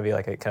 So it's probably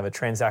like a kind of a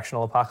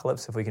transactional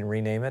apocalypse, if we can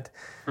rename it.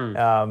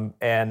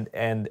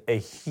 And a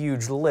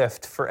huge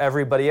lift for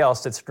everybody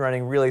else that's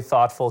running really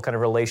thoughtful, kind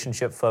of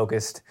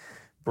relationship-focused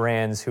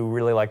brands who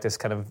really like this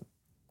kind of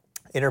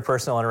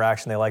interpersonal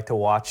interaction. They like to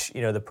watch,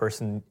 the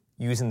person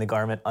using the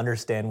garment,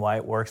 understand why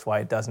it works, why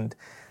it doesn't,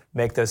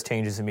 make those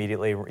changes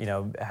immediately,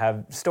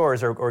 have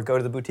stores or go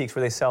to the boutiques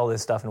where they sell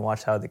this stuff and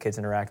watch how the kids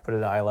interact, put it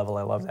at eye level.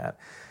 I love that.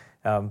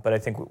 But I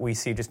think we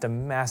see just a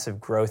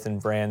massive growth in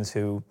brands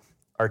who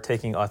are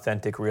taking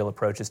authentic, real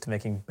approaches to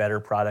making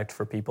better product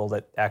for people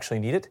that actually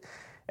need it,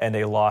 and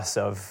a loss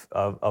of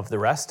the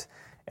rest.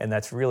 And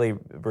that's really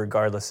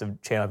regardless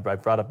of channel. I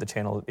brought up the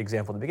channel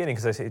example at the beginning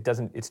because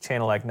it's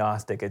channel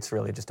agnostic. It's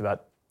really just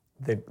about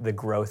the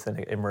growth and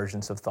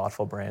emergence of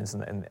thoughtful brands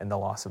and the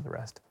loss of the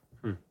rest.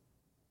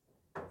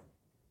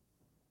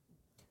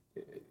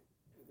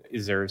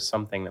 Is there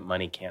something that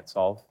money can't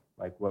solve?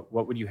 Like what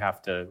would you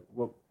have to,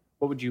 what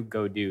would you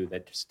go do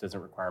that just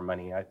doesn't require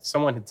money?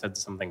 Someone had said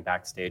something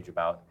backstage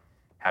about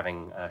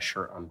having a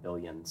shirt on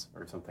Billions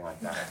or something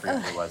like that. I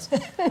forget what it was.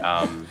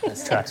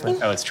 It's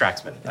Tracksmith. Oh, it's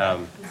Tracksmith.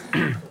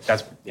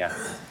 Yeah.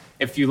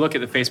 If you look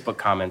at the Facebook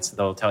comments,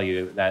 they'll tell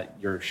you that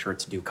your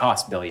shirts do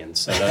cost billions.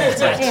 So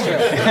that's like,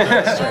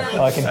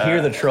 I can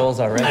hear the trolls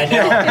already.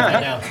 I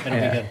know.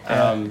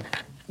 It'll be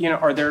good.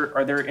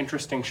 Are there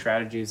interesting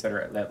strategies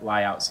that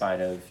lie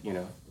outside of,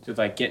 to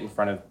like get in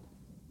front of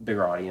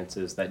bigger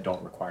audiences that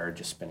don't require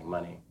just spending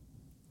money?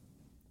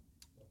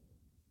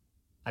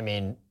 I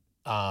mean,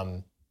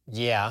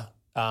 yeah.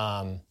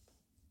 I'll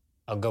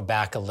go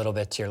back a little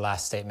bit to your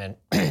last statement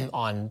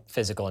on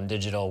physical and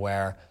digital,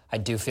 where I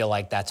do feel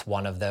like that's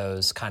one of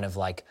those kind of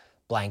like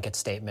blanket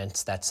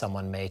statements that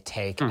someone may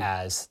take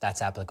as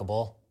that's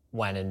applicable,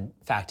 when in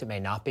fact it may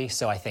not be.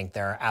 So I think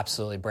there are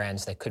absolutely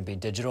brands that could be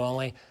digital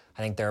only.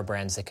 I think there are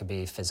brands that could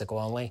be physical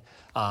only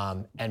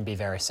and be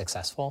very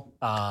successful.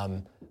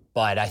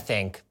 But I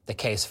think the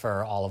case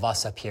for all of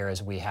us up here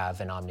is we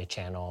have an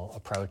omni-channel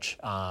approach.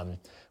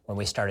 When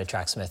we started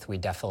Tracksmith, we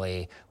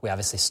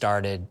obviously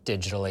started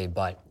digitally,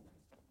 but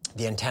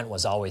the intent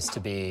was always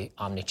to be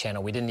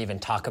omni-channel. We didn't even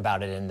talk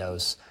about it in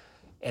those,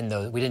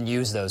 we didn't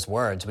use those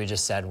words. We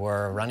just said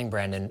we're a running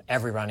brand, and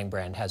every running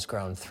brand has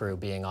grown through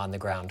being on the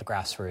ground,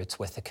 grassroots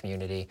with the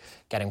community,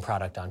 getting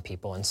product on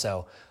people. And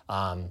so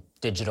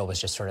digital was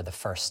just sort of the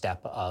first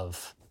step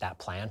of that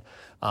plan.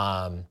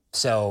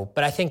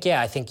 But I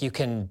think you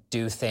can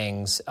do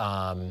things,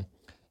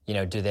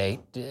 do they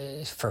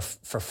for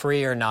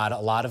free or not a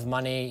lot of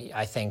money?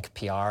 I think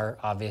PR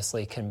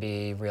obviously can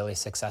be really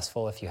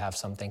successful if you have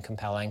something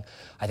compelling.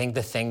 I think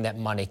the thing that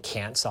money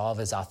can't solve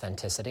is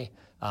authenticity.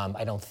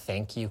 I don't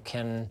think you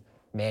can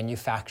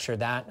manufacture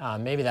that.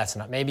 Maybe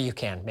you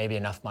can. Maybe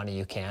enough money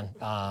you can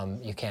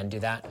do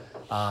that.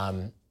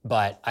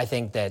 But I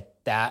think that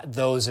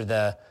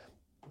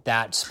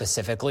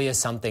specifically is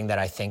something that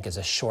I think is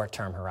a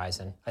short-term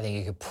horizon. I think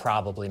you could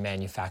probably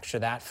manufacture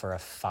that for a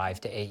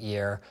 5 to 8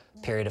 year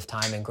period of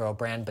time and grow a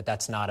brand, but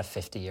that's not a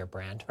 50-year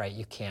brand, right?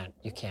 You can't,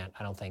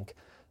 I don't think,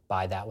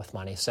 buy that with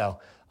money. So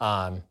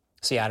I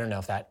don't know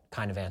if that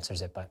kind of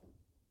answers it, but.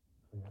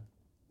 Yeah.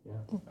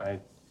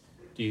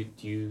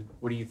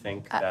 What do you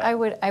think? I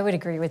would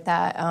agree with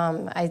that.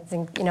 I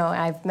think,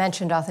 I've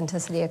mentioned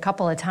authenticity a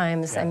couple of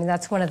times. Yeah. I mean,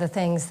 that's one of the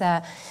things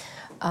that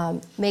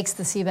makes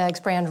the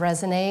Seabags brand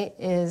resonate,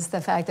 is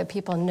the fact that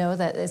people know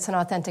that it's an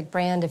authentic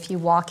brand. If you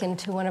walk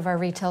into one of our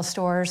retail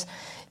stores,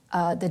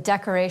 the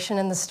decoration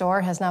in the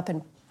store has not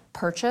been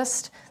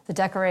purchased. The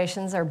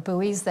decorations are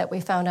buoys that we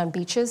found on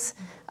beaches.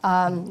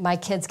 My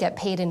kids get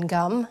paid in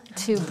gum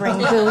to bring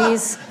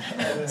buoys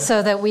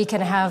so that we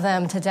can have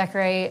them to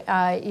decorate.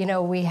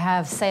 We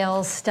have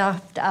sails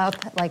stuffed up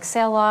like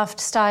sail loft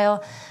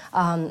style.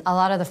 A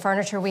lot of the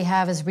furniture we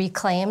have is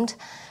reclaimed.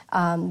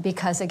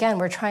 Because, again,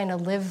 we're trying to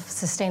live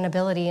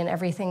sustainability in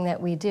everything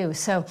that we do.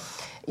 So,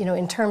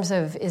 in terms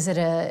of, is it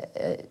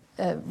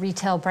a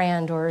retail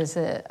brand or is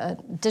it a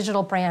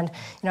digital brand,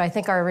 I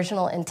think our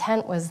original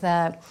intent was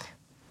that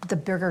the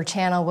bigger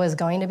channel was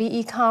going to be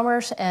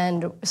e-commerce,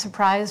 and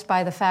surprised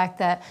by the fact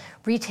that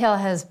retail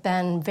has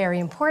been very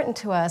important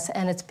to us,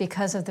 and it's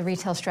because of the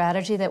retail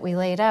strategy that we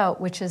laid out,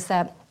 which is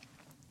that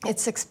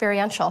it's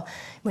experiential.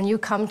 When you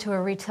come to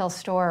a retail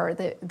store,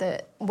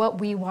 what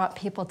we want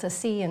people to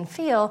see and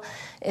feel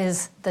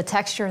is the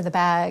texture of the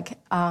bag,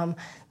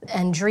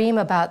 and dream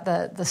about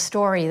the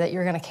story that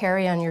you're going to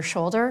carry on your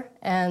shoulder,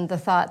 and the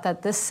thought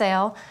that this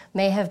sail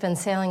may have been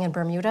sailing in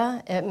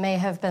Bermuda, it may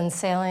have been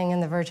sailing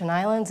in the Virgin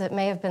Islands, it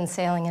may have been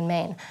sailing in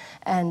Maine.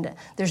 And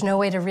there's no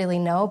way to really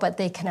know, but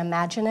they can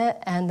imagine it,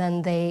 and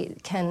then they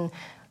can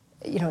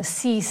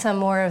see some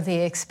more of the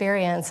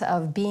experience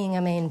of being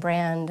a Maine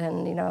brand,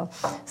 and,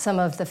 some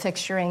of the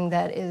fixturing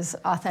that is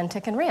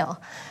authentic and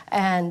real.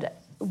 And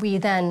we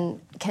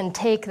then can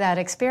take that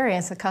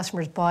experience, the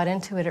customers bought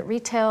into it at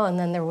retail, and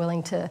then they're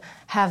willing to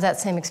have that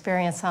same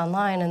experience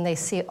online, and they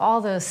see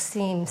all those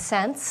same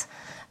scents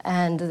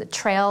and the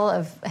trail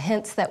of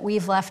hints that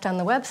we've left on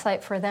the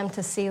website for them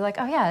to see, like,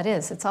 oh yeah, it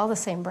is. It's all the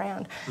same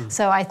brand.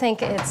 So I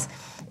think it's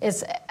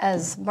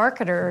as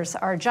marketers,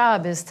 our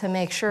job is to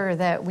make sure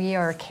that we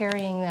are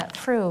carrying that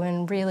through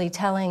and really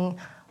telling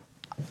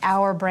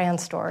our brand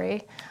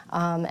story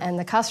and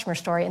the customer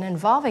story and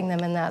involving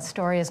them in that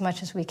story as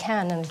much as we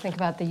can. And think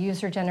about the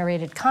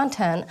user-generated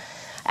content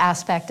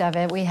aspect of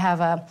it. We have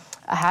a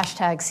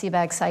hashtag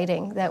Seabag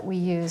Sighting that we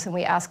use, and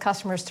we ask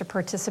customers to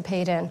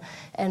participate in.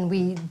 And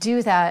we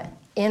do that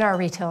in our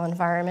retail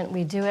environment.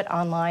 We do it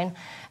online.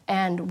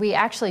 And we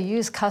actually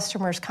use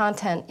customers'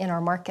 content in our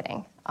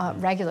marketing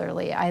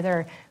regularly,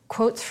 either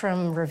quotes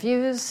from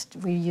reviews,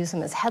 we use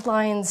them as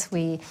headlines,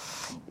 we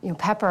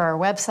pepper our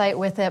website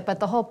with it. But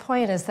the whole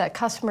point is that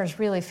customers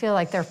really feel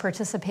like they're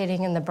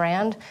participating in the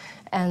brand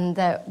and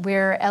that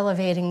we're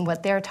elevating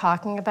what they're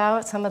talking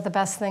about. Some of the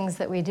best things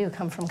that we do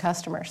come from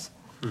customers.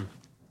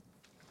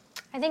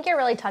 I think you're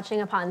really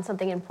touching upon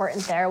something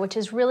important there, which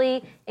is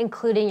really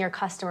including your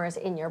customers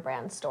in your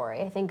brand story.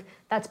 I think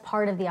that's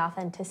part of the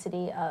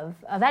authenticity of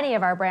any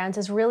of our brands,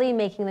 is really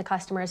making the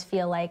customers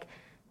feel like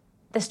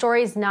the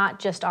story is not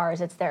just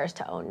ours, it's theirs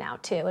to own now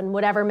too. And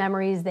whatever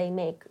memories they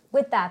make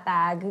with that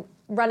bag,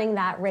 running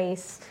that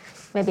race,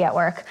 maybe at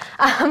work,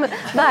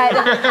 but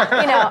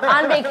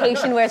on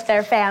vacation with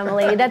their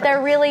family, that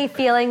they're really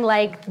feeling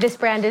like this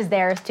brand is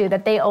theirs too,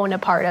 that they own a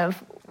part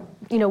of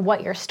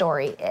what your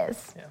story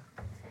is. Yeah.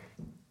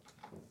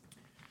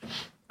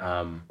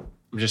 I'm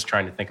just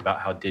trying to think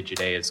about how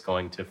Digiday is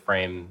going to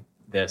frame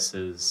this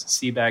as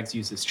Seabags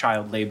uses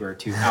child labor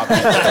to outfit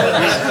stores.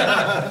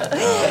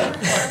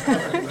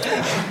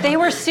 They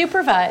were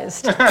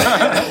supervised.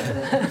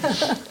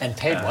 And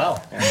paid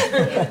well.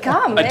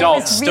 Gum.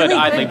 Adults stood really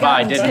idly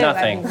by, did too.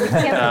 nothing.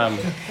 I mean,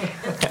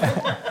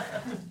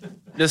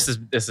 This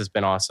has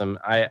been awesome.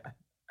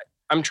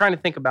 I'm trying to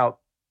think about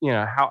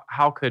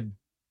how could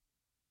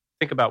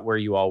think about where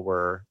you all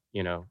were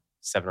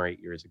 7 or 8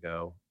 years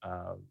ago,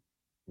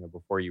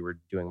 before you were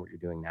doing what you're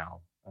doing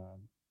now.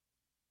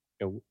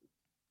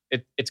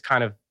 It's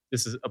kind of,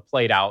 this is a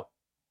played out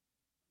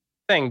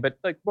thing, but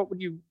like, what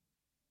would you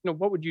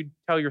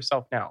tell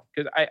yourself now?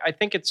 Because I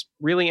think it's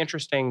really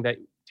interesting that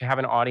to have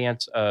an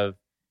audience of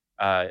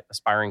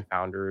aspiring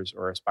founders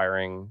or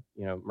aspiring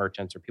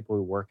merchants or people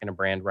who work in a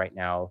brand right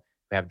now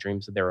who have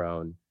dreams of their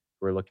own,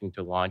 who are looking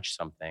to launch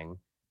something.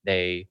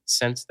 They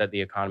sense that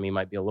the economy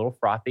might be a little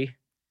frothy,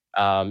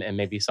 and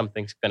maybe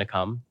something's going to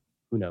come.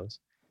 Who knows?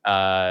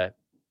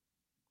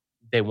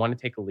 They want to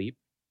take a leap,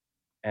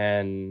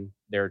 and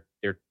they're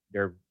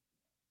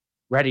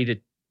ready to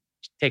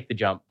take the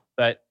jump.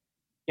 But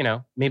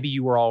maybe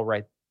you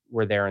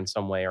were there in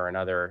some way or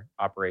another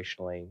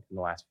operationally in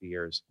the last few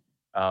years.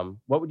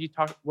 What would you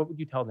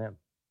tell them?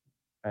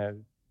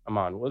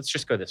 Aman, let's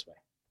just go this way.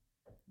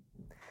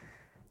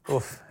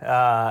 Oof,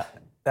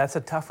 that's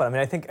a tough one.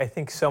 I mean, I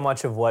think so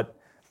much of what,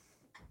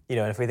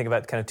 if we think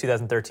about kind of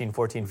 2013,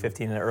 14,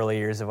 15, and the early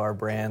years of our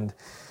brand,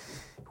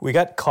 we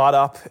got caught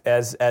up,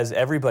 as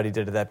everybody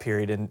did at that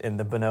period, in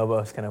the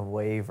bonobos kind of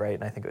wave, right?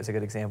 And I think it was a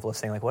good example of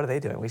saying, like, what are they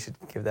doing? We should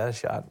give that a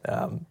shot.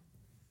 And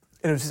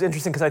it was just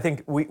interesting because I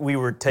think we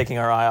were taking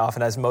our eye off,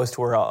 and as most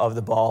were, of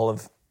the ball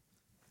of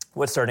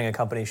what starting a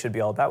company should be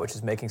all about, which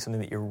is making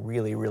something that you're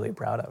really, really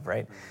proud of,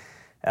 right?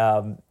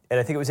 And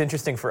I think it was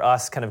interesting for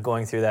us kind of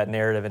going through that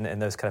narrative in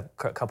those kind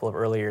of couple of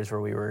early years where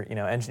we were,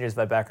 engineers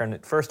by background.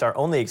 At first, our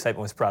only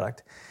excitement was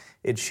product.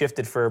 It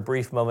shifted for a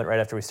brief moment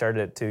right after we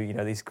started it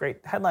to, these great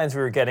headlines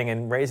we were getting,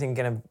 and raising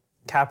kind of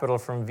capital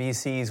from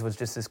VCs was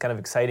just this kind of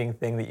exciting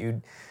thing that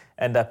you'd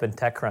end up in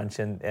TechCrunch.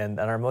 And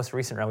on our most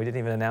recent round, we didn't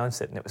even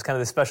announce it. And it was kind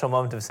of this special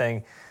moment of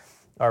saying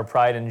our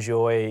pride and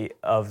joy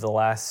of the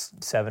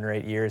last 7 or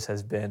 8 years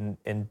has been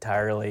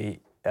entirely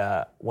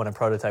when a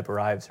prototype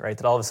arrives, right?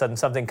 That all of a sudden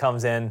something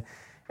comes in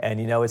and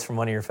it's from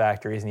one of your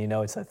factories and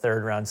it's a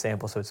third round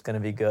sample, so it's going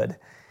to be good.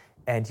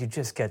 And you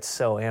just get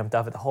so amped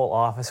up. The whole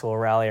office will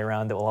rally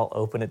around it. We'll all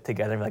open it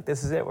together and be like,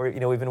 this is it.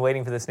 We've been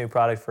waiting for this new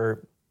product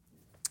for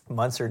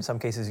months or in some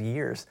cases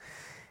years.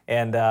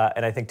 And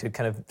I think to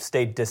kind of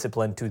stay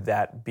disciplined to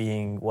that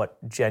being what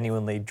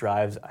genuinely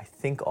drives, I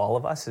think, all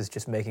of us, is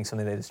just making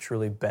something that is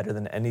truly better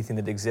than anything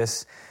that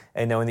exists,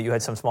 and knowing that you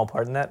had some small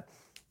part in that.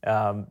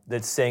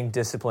 That's staying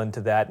disciplined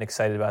to that and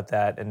excited about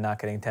that, and not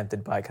getting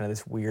tempted by kind of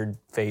this weird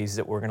phase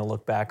that we're going to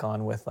look back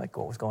on with, like,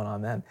 what was going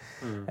on then.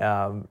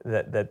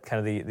 That kind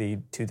of the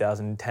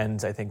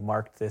 2010s, I think,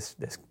 marked this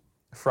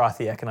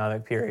frothy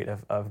economic period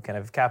of kind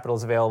of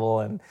capital's available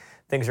and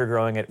things are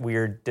growing at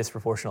weird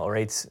disproportionate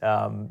rates.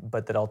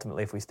 But that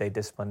ultimately, if we stay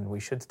disciplined, we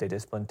should stay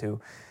disciplined to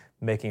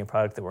making a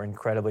product that we're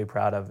incredibly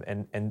proud of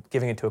and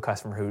giving it to a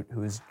customer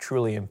who's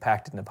truly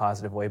impacted in a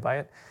positive way by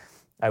it.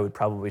 I would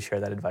probably share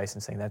that advice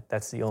and saying that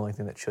that's the only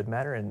thing that should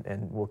matter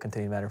and will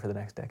continue to matter for the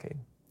next decade.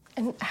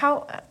 And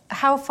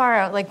how far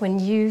out, like when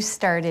you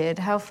started,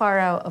 how far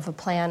out of a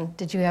plan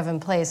did you have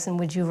in place, and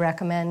would you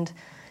recommend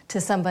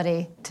to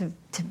somebody to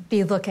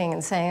be looking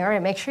and saying, all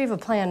right, make sure you have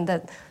a plan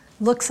that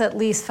looks at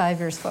least 5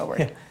 years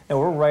forward? And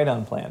we're right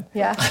on plan.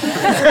 Yeah.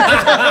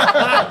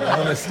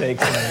 No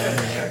mistakes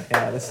in here.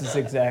 Yeah, this is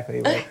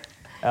exactly right.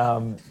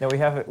 No,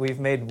 we've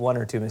made one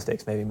or two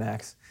mistakes, maybe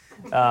max.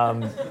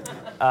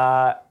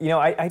 I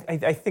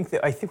think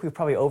we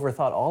probably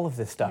overthought all of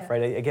this stuff,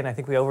 right? Again, I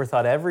think we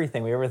overthought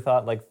everything. We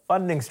overthought like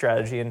funding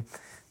strategy, and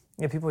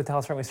people would tell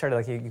us when we started,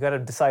 like, you got to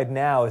decide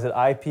now: is it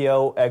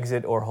IPO,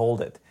 exit, or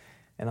hold it?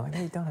 And I'm like,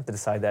 no, you don't have to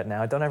decide that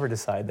now. Don't ever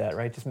decide that,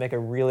 right? Just make a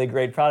really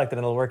great product, and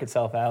it'll work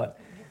itself out.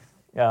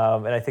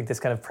 And I think this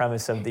kind of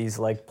premise of these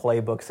like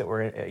playbooks that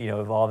we're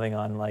evolving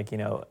on, like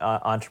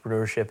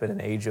entrepreneurship in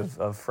an age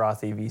of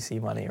frothy VC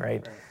money,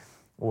 right?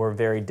 Were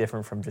very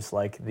different from just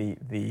like the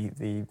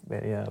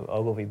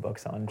Ogilvy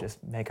books on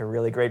just make a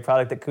really great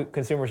product that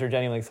consumers are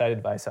genuinely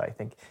excited by. So I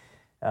think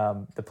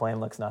the plan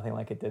looks nothing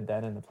like it did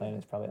then, and the plan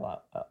is probably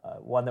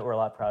one that we're a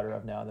lot prouder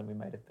of now than we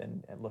might have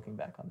been looking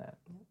back on that.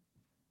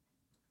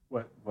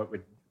 What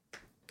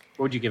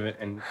would you give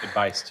an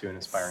advice to an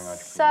aspiring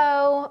entrepreneur?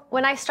 So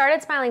when I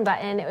started Smiling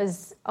Button, it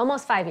was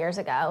almost 5 years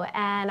ago,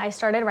 and I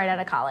started right out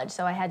of college.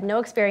 So I had no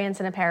experience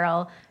in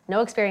apparel,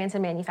 no experience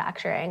in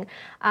manufacturing,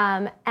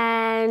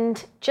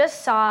 and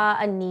just saw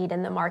a need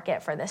in the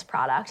market for this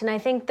product. And I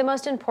think the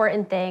most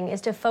important thing is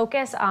to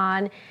focus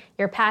on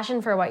your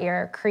passion for what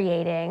you're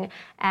creating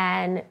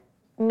and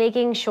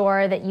making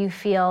sure that you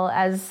feel,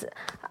 as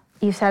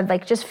you said,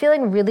 like just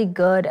feeling really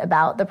good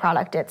about the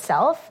product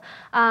itself.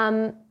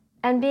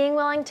 And being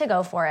willing to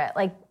go for it.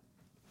 Like,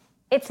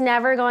 it's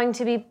never going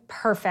to be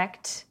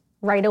perfect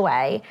right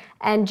away.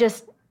 And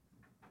just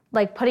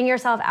like putting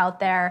yourself out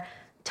there,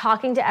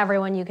 talking to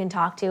everyone you can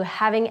talk to,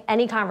 having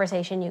any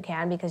conversation you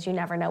can, because you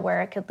never know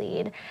where it could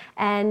lead.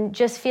 And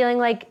just feeling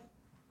like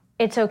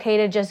it's okay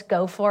to just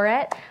go for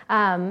it.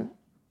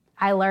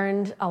 I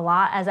learned a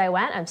lot as I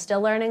went. I'm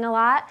still learning a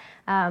lot.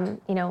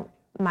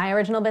 My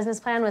original business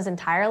plan was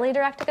entirely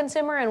direct to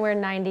consumer, and we're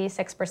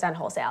 96%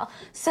 wholesale.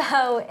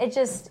 So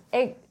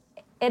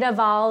it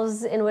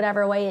evolves in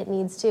whatever way it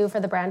needs to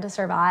for the brand to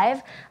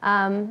survive,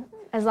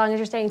 as long as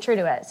you're staying true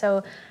to it.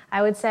 So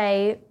I would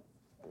say,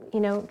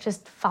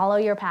 just follow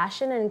your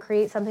passion and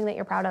create something that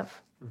you're proud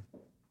of.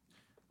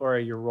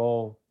 Laura, your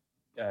role,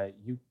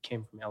 you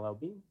came from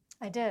LLB.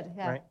 I did,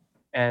 yeah. Right?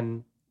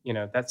 And,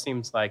 that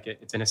seems like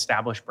it's an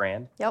established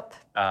brand. Yep.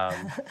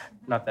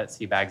 Not that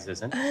Seabags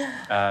isn't,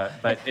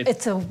 but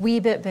it's a wee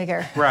bit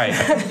bigger. Right.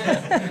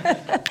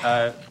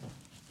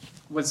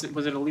 Was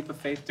it a leap of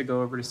faith to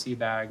go over to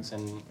Seabags,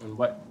 and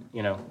what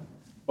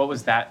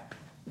was that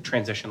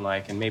transition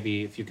like? And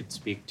maybe if you could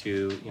speak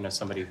to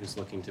somebody who's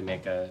looking to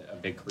make a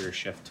big career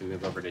shift to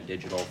move over to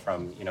digital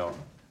from a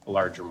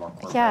larger, more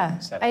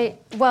corporate setting.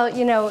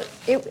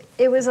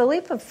 It was a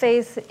leap of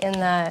faith in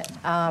that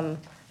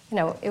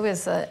it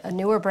was a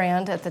newer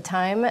brand at the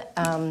time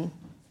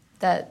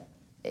that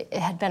it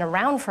had been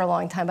around for a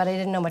long time, but I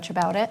didn't know much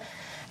about it.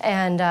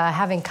 And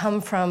having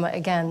come from,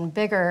 again,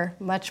 bigger,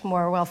 much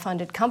more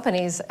well-funded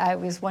companies, I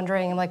was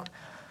wondering,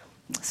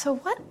 so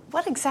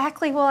what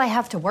exactly will I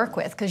have to work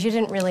with? Because you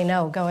didn't really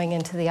know going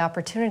into the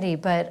opportunity,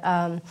 but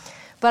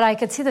I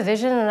could see the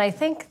vision, and I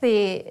think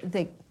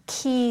the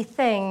key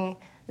thing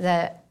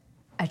that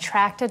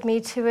attracted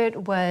me to it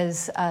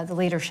was the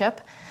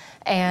leadership,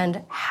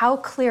 and how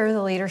clear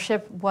the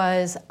leadership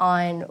was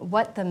on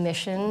what the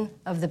mission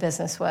of the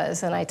business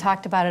was. And I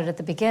talked about it at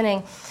the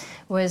beginning,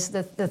 was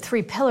the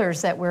three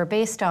pillars that we're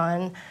based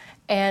on,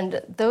 and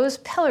those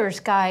pillars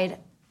guide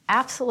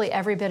absolutely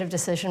every bit of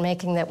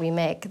decision-making that we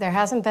make. There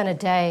hasn't been a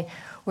day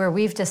where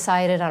we've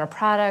decided on a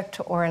product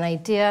or an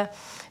idea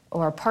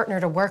or a partner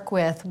to work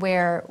with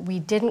where we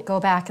didn't go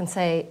back and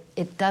say,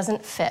 it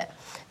doesn't fit.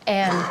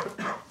 And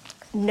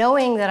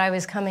knowing that I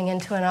was coming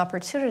into an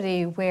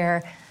opportunity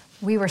where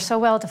we were so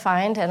well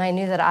defined, and I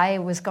knew that I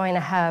was going to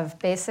have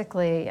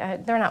basically,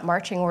 they're not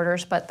marching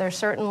orders, but they're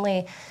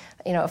certainly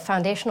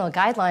foundational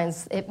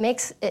guidelines. It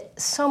makes it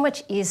so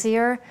much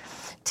easier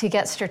to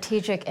get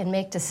strategic and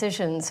make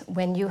decisions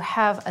when you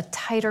have a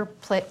tighter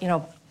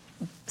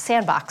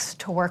sandbox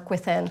to work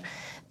within,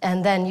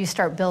 and then you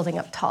start building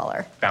up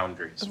taller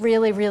boundaries.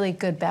 Really, really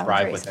good boundaries.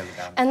 Thrive within the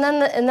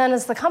boundaries. And then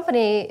as the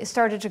company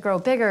started to grow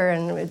bigger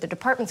and the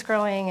department's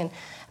growing, and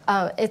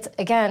it's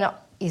again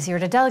easier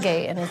to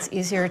delegate, and it's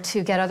easier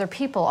to get other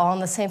people all on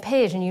the same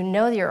page, and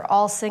that you're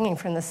all singing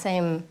from the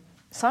same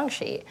song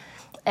sheet.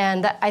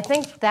 And I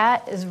think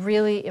that is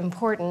really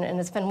important, and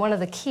it's been one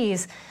of the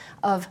keys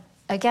of,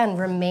 again,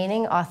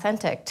 remaining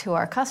authentic to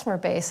our customer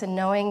base and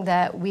knowing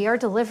that we are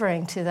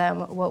delivering to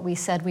them what we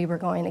said we were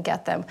going to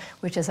get them,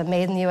 which is a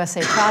made in the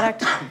USA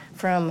product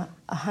from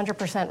 100%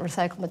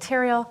 recycled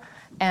material,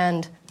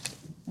 and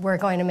we're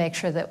going to make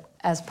sure that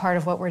as part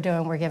of what we're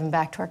doing, we're giving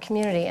back to our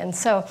community. And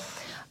so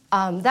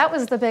that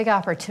was the big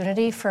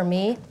opportunity for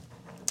me.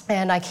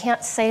 And I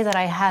can't say that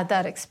I had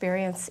that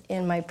experience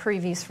in my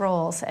previous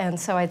roles. And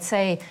so I'd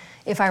say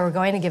if I were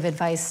going to give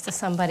advice to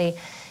somebody,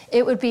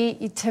 it would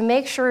be to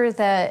make sure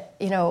that,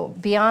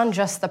 beyond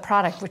just the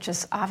product, which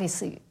is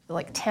obviously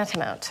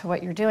tantamount to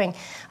what you're doing,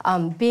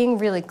 being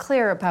really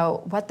clear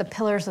about what the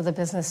pillars of the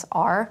business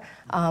are.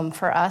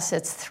 For us,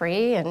 it's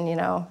three, and,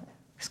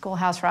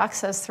 Schoolhouse Rock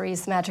says 3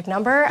 is the magic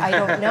number. I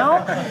don't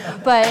know.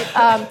 But,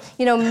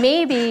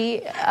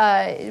 maybe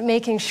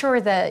making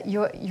sure that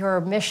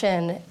your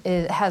mission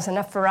has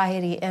enough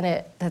variety in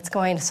it that's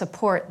going to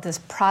support this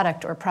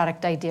product or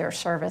product idea or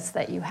service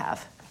that you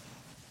have.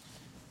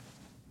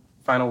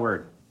 Final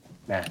word,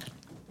 Matt.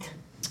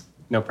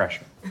 No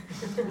pressure.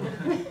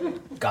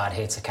 God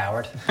hates a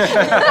coward. We're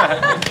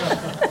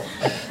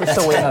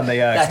still waiting on the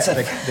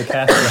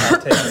Casper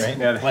hot take, right?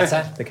 Yeah. What's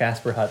that? The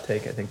Casper hot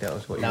take. I think that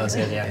was what you were That was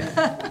it,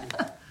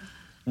 yeah.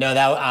 No,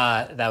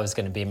 that was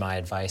going to be my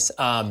advice.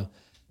 I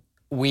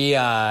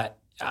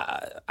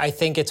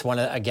think it's one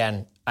of,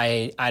 again,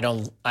 I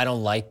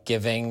don't like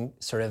giving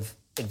sort of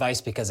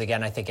advice because,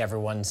 again, I think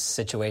everyone's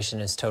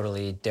situation is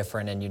totally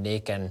different and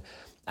unique, and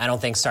I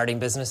don't think starting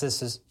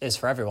businesses is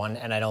for everyone,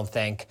 and I don't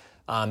think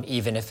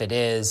even if it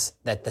is,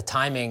 that the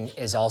timing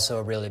is also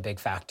a really big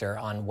factor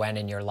on when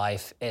in your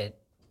life it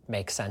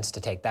makes sense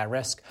to take that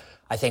risk.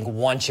 I think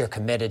once you're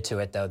committed to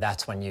it, though,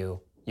 that's when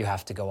you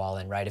have to go all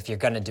in, right? If you're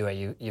going to do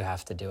it, you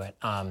have to do it.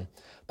 But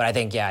I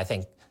think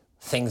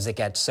things that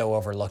get so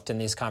overlooked in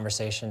these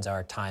conversations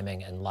are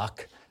timing and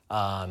luck.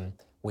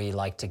 We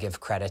like to give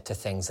credit to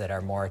things that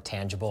are more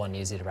tangible and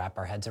easy to wrap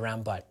our heads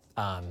around. But,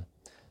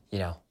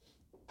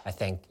 I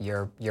think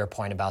your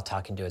point about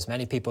talking to as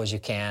many people as you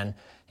can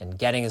and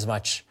getting as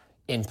much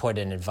input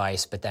and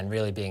advice, but then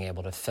really being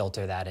able to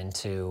filter that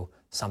into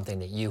something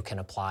that you can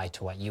apply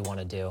to what you want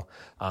to do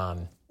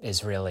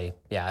is really,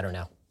 I don't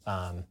know.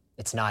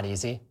 It's not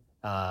easy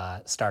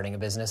starting a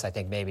business. I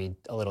think maybe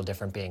a little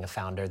different being a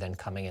founder than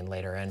coming in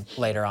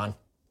later on.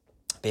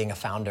 Being a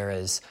founder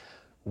is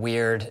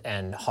weird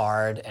and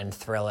hard and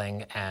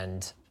thrilling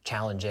and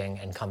challenging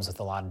and comes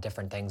with a lot of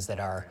different things that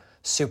are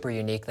super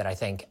unique that I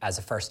think as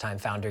a first-time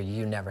founder,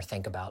 you never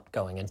think about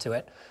going into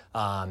it.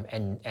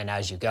 And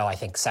as you go, I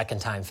think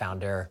second-time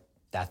founder,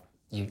 that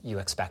you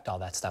expect all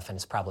that stuff and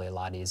it's probably a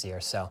lot easier.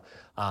 So,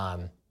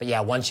 but yeah,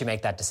 once you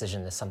make that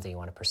decision, it's something you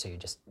want to pursue, you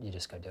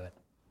just go do it.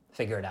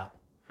 Figure it out.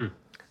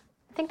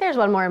 I think there's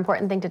one more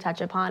important thing to touch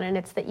upon, and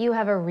it's that you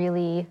have a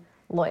really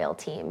loyal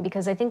team.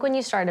 Because I think when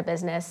you start a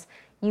business,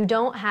 you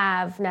don't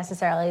have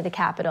necessarily the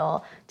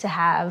capital to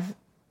have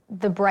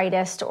the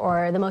brightest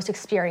or the most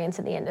experience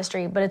in the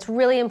industry, but it's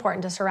really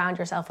important to surround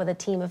yourself with a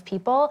team of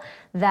people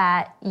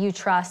that you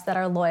trust, that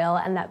are loyal,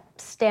 and that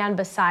stand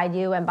beside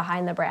you and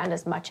behind the brand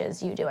as much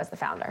as you do as the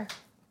founder.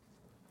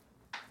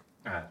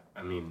 I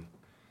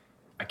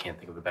can't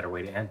think of a better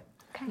way to end.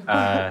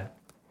 Okay.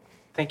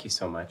 Thank you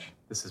so much.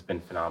 This has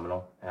been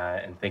phenomenal,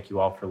 and thank you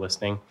all for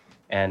listening.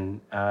 And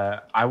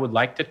I would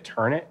like to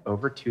turn it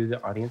over to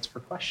the audience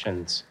for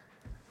questions.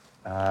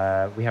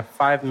 We have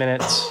 5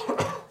 minutes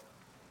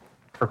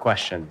for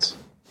questions.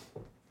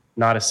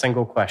 Not a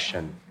single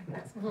question.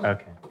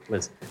 Okay,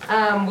 Liz.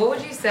 What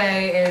would you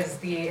say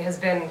has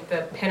been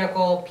the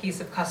pinnacle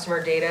piece of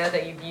customer data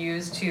that you've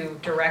used to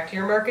direct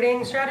your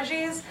marketing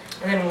strategies?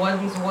 And then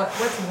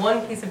what's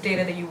one piece of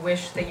data that you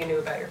wish that you knew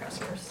about your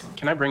customers?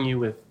 Can I bring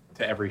you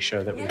to every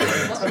show that we do?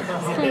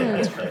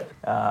 That's great.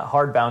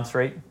 Hard bounce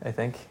rate, I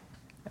think.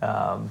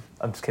 I'm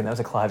just kidding. That was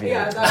a Klaviyo.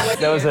 Yeah,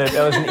 that was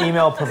an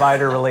email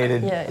provider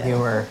related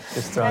humor.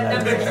 Just throwing that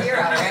in there. 0,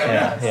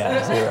 right?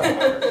 Yeah,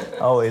 0.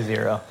 Always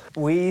 0.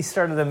 We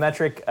started a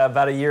metric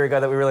about a year ago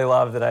that we really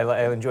love that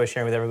I enjoy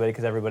sharing with everybody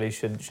because everybody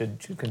should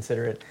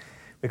consider it.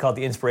 We call it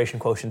the inspiration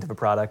quotient of a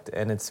product,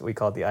 and we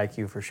call it the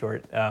IQ for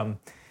short.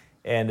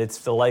 And it's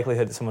the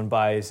likelihood that someone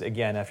buys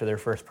again after their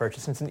first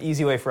purchase. And it's an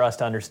easy way for us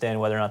to understand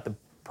whether or not the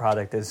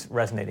product is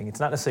resonating. It's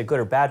not necessarily a good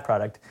or bad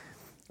product.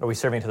 Are we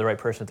serving to the right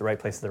person at the right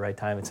place at the right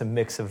time? It's a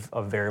mix of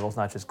variables,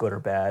 not just good or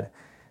bad.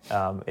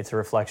 It's a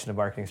reflection of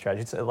marketing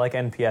strategy. It's like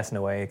NPS in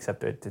a way,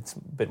 except it's a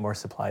bit more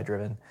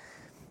supply-driven.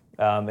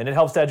 And it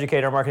helps to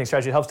educate our marketing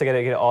strategy. It helps to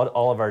get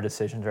all of our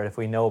decisions, right? If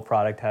we know a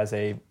product has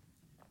a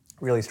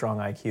really strong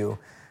IQ,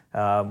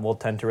 we'll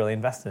tend to really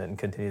invest in it and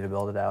continue to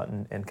build it out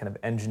and kind of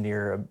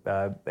engineer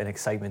an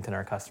excitement in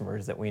our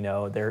customers that we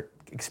know they're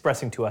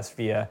expressing to us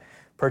via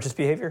purchase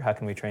behavior. How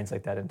can we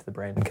translate that into the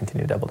brand and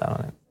continue to double down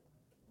on it?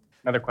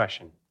 Another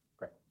question.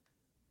 Great.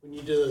 When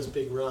you do those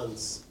big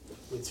runs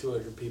with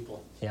 200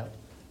 people,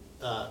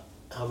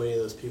 how many of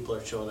those people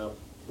are showing up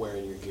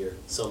wearing your gear,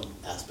 some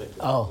aspect of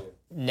your gear?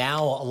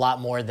 Now a lot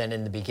more than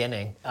in the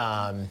beginning.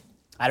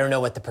 I don't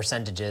know what the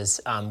percentage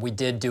is. We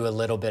did do a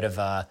little bit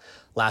of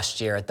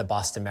last year at the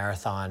Boston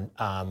Marathon.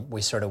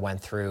 We sort of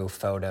went through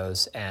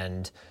photos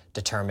and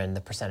determined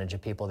the percentage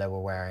of people that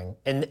were wearing,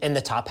 in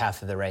the top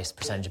half of the race,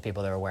 percentage of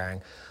people that were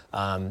wearing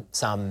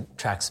some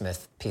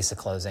Tracksmith piece of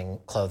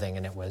clothing,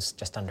 and it was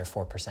just under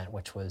 4%,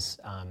 which was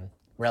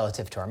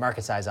relative to our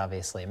market size,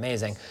 obviously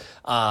amazing.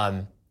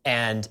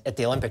 And at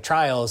the Olympic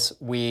trials,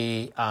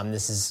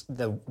 this is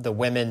the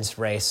women's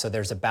race, so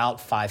there's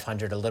about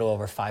 500, a little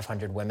over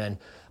 500 women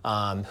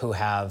who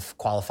have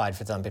qualified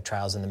for the Olympic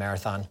trials in the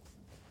marathon,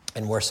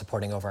 and we're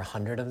supporting over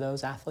 100 of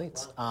those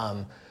athletes,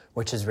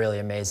 which is really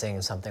amazing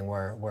and something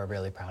we're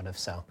really proud of.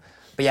 So,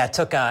 but yeah, it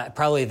took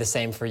probably the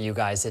same for you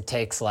guys. It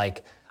takes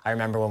I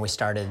remember when we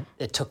started,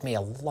 it took me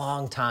a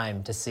long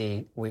time to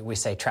see, we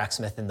say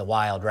Tracksmith in the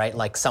wild, right?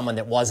 Like someone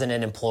that wasn't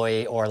an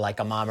employee or like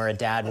a mom or a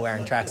dad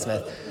wearing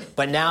Tracksmith.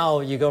 But now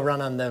you go run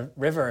on the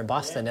river in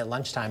Boston at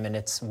lunchtime, and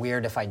it's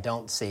weird if I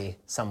don't see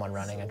someone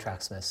running in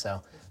Tracksmith.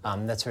 So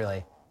that's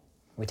really,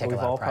 we take a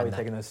lot of pride in that.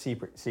 We've all probably taken those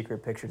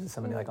secret pictures of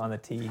somebody like on the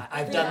tee.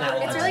 I've done that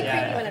once. It's really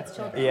creepy when it's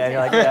children. Yeah, and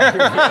you're like, yeah.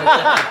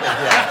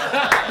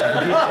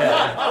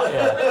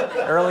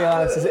 Early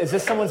on, it's, is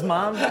this someone's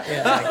mom?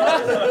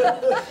 Yeah,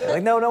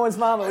 like, no one's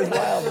mom. It was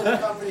wild.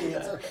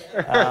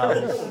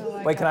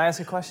 Wait, can I ask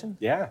a question?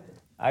 Yeah.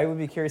 I would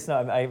be curious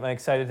to know. I'm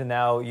excited to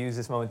now use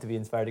this moment to be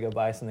inspired to go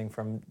buy something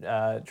from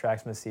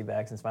Tracksmith Sea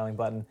Bags and Smiling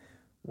Button.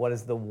 What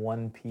is the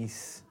one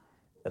piece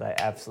that I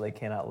absolutely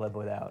cannot live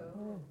without?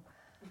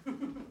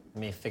 Let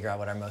me figure out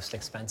what our most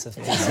expensive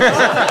piece is.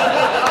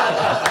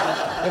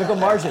 Gotta go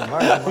margin.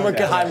 We're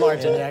high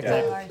margin, yeah,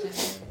 exactly. Margin,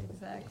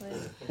 exactly.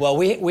 Well,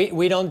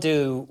 we don't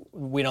do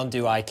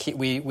IQ.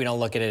 We don't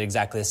look at it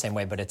exactly the same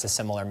way, but it's a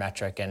similar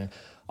metric. And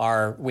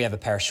we have a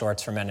pair of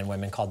shorts for men and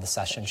women called the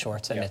Session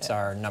Shorts, and it's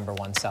our number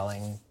one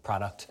selling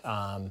product.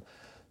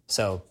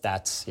 So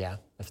that's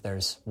if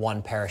there's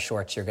one pair of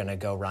shorts you're going to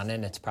go run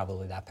in, it's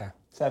probably that pair.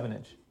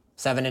 7-inch.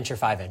 7-inch or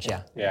 5-inch,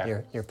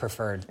 Yeah. Your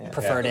preferred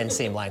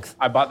inseam length.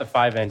 I bought the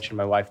 5-inch, and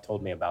my wife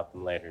told me about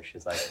them later.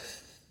 She's like,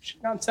 should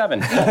have gone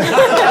 7. That's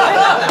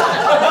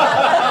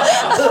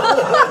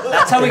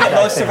how we get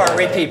most of our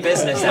repeat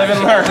business. Live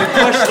and learn. We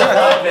push the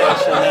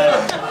 5-inch and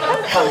then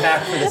come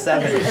back for the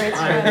 7.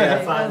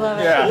 I love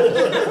it.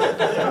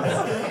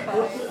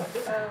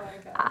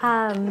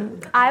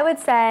 I would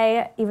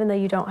say, even though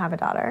you don't have a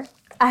daughter,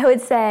 I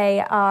would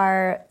say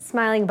our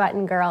Smiling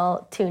Button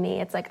Girl toonie.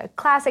 It's like a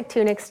classic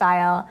tunic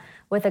style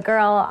with a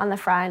girl on the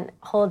front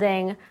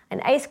holding an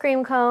ice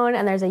cream cone,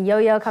 and there's a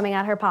yo-yo coming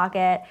out her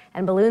pocket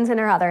and balloons in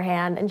her other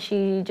hand, and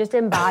she just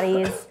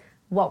embodies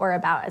what we're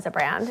about as a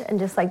brand, and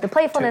just like the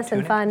playfulness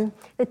and fun.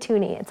 The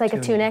toonie. It's like a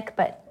tunic,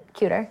 but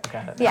cuter.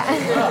 Got it.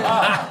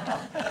 Yeah.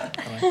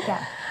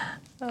 Yeah.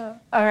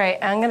 All right,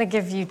 I'm going to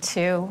give you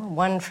 2,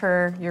 one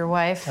for your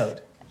wife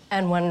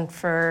and one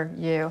for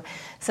you.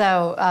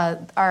 So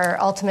our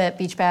ultimate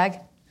beach bag,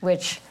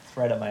 which...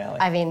 Right up my alley.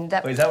 I mean,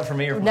 Wait, is that one for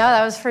me or for No,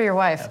 that was for your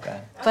wife.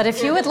 Okay. But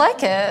if you would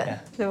like it,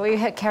 we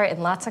carry it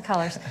in lots of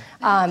colors. It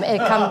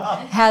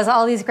has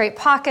all these great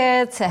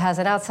pockets. It has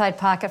an outside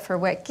pocket for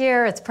wet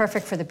gear. It's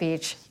perfect for the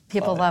beach.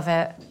 People love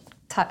it.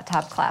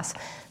 Top class.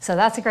 So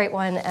that's a great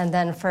one. And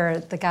then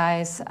for the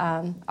guys,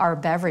 our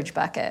beverage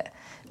bucket,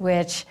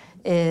 which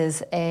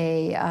is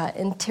a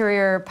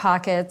interior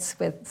pockets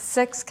with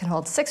can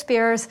hold 6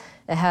 beers.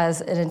 It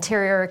has an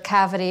interior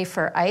cavity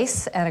for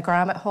ice and a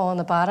grommet hole in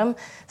the bottom,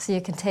 so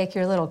you can take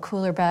your little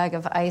cooler bag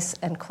of ice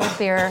and cold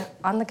beer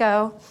on the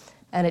go,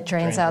 and it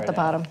drains out the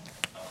bottom.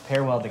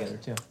 Pair well together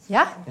too.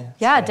 Yeah,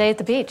 a day at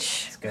the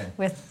beach good.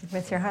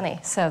 with your honey.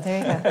 So there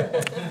you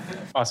go.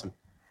 Awesome.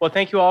 Well,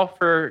 thank you all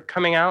for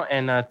coming out,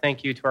 and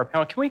thank you to our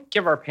panel. Can we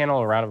give our panel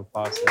a round of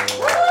applause?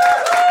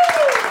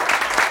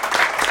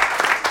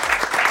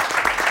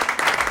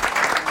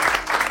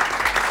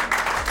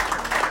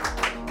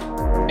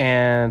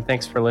 And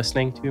thanks for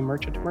listening to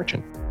Merchant to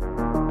Merchant.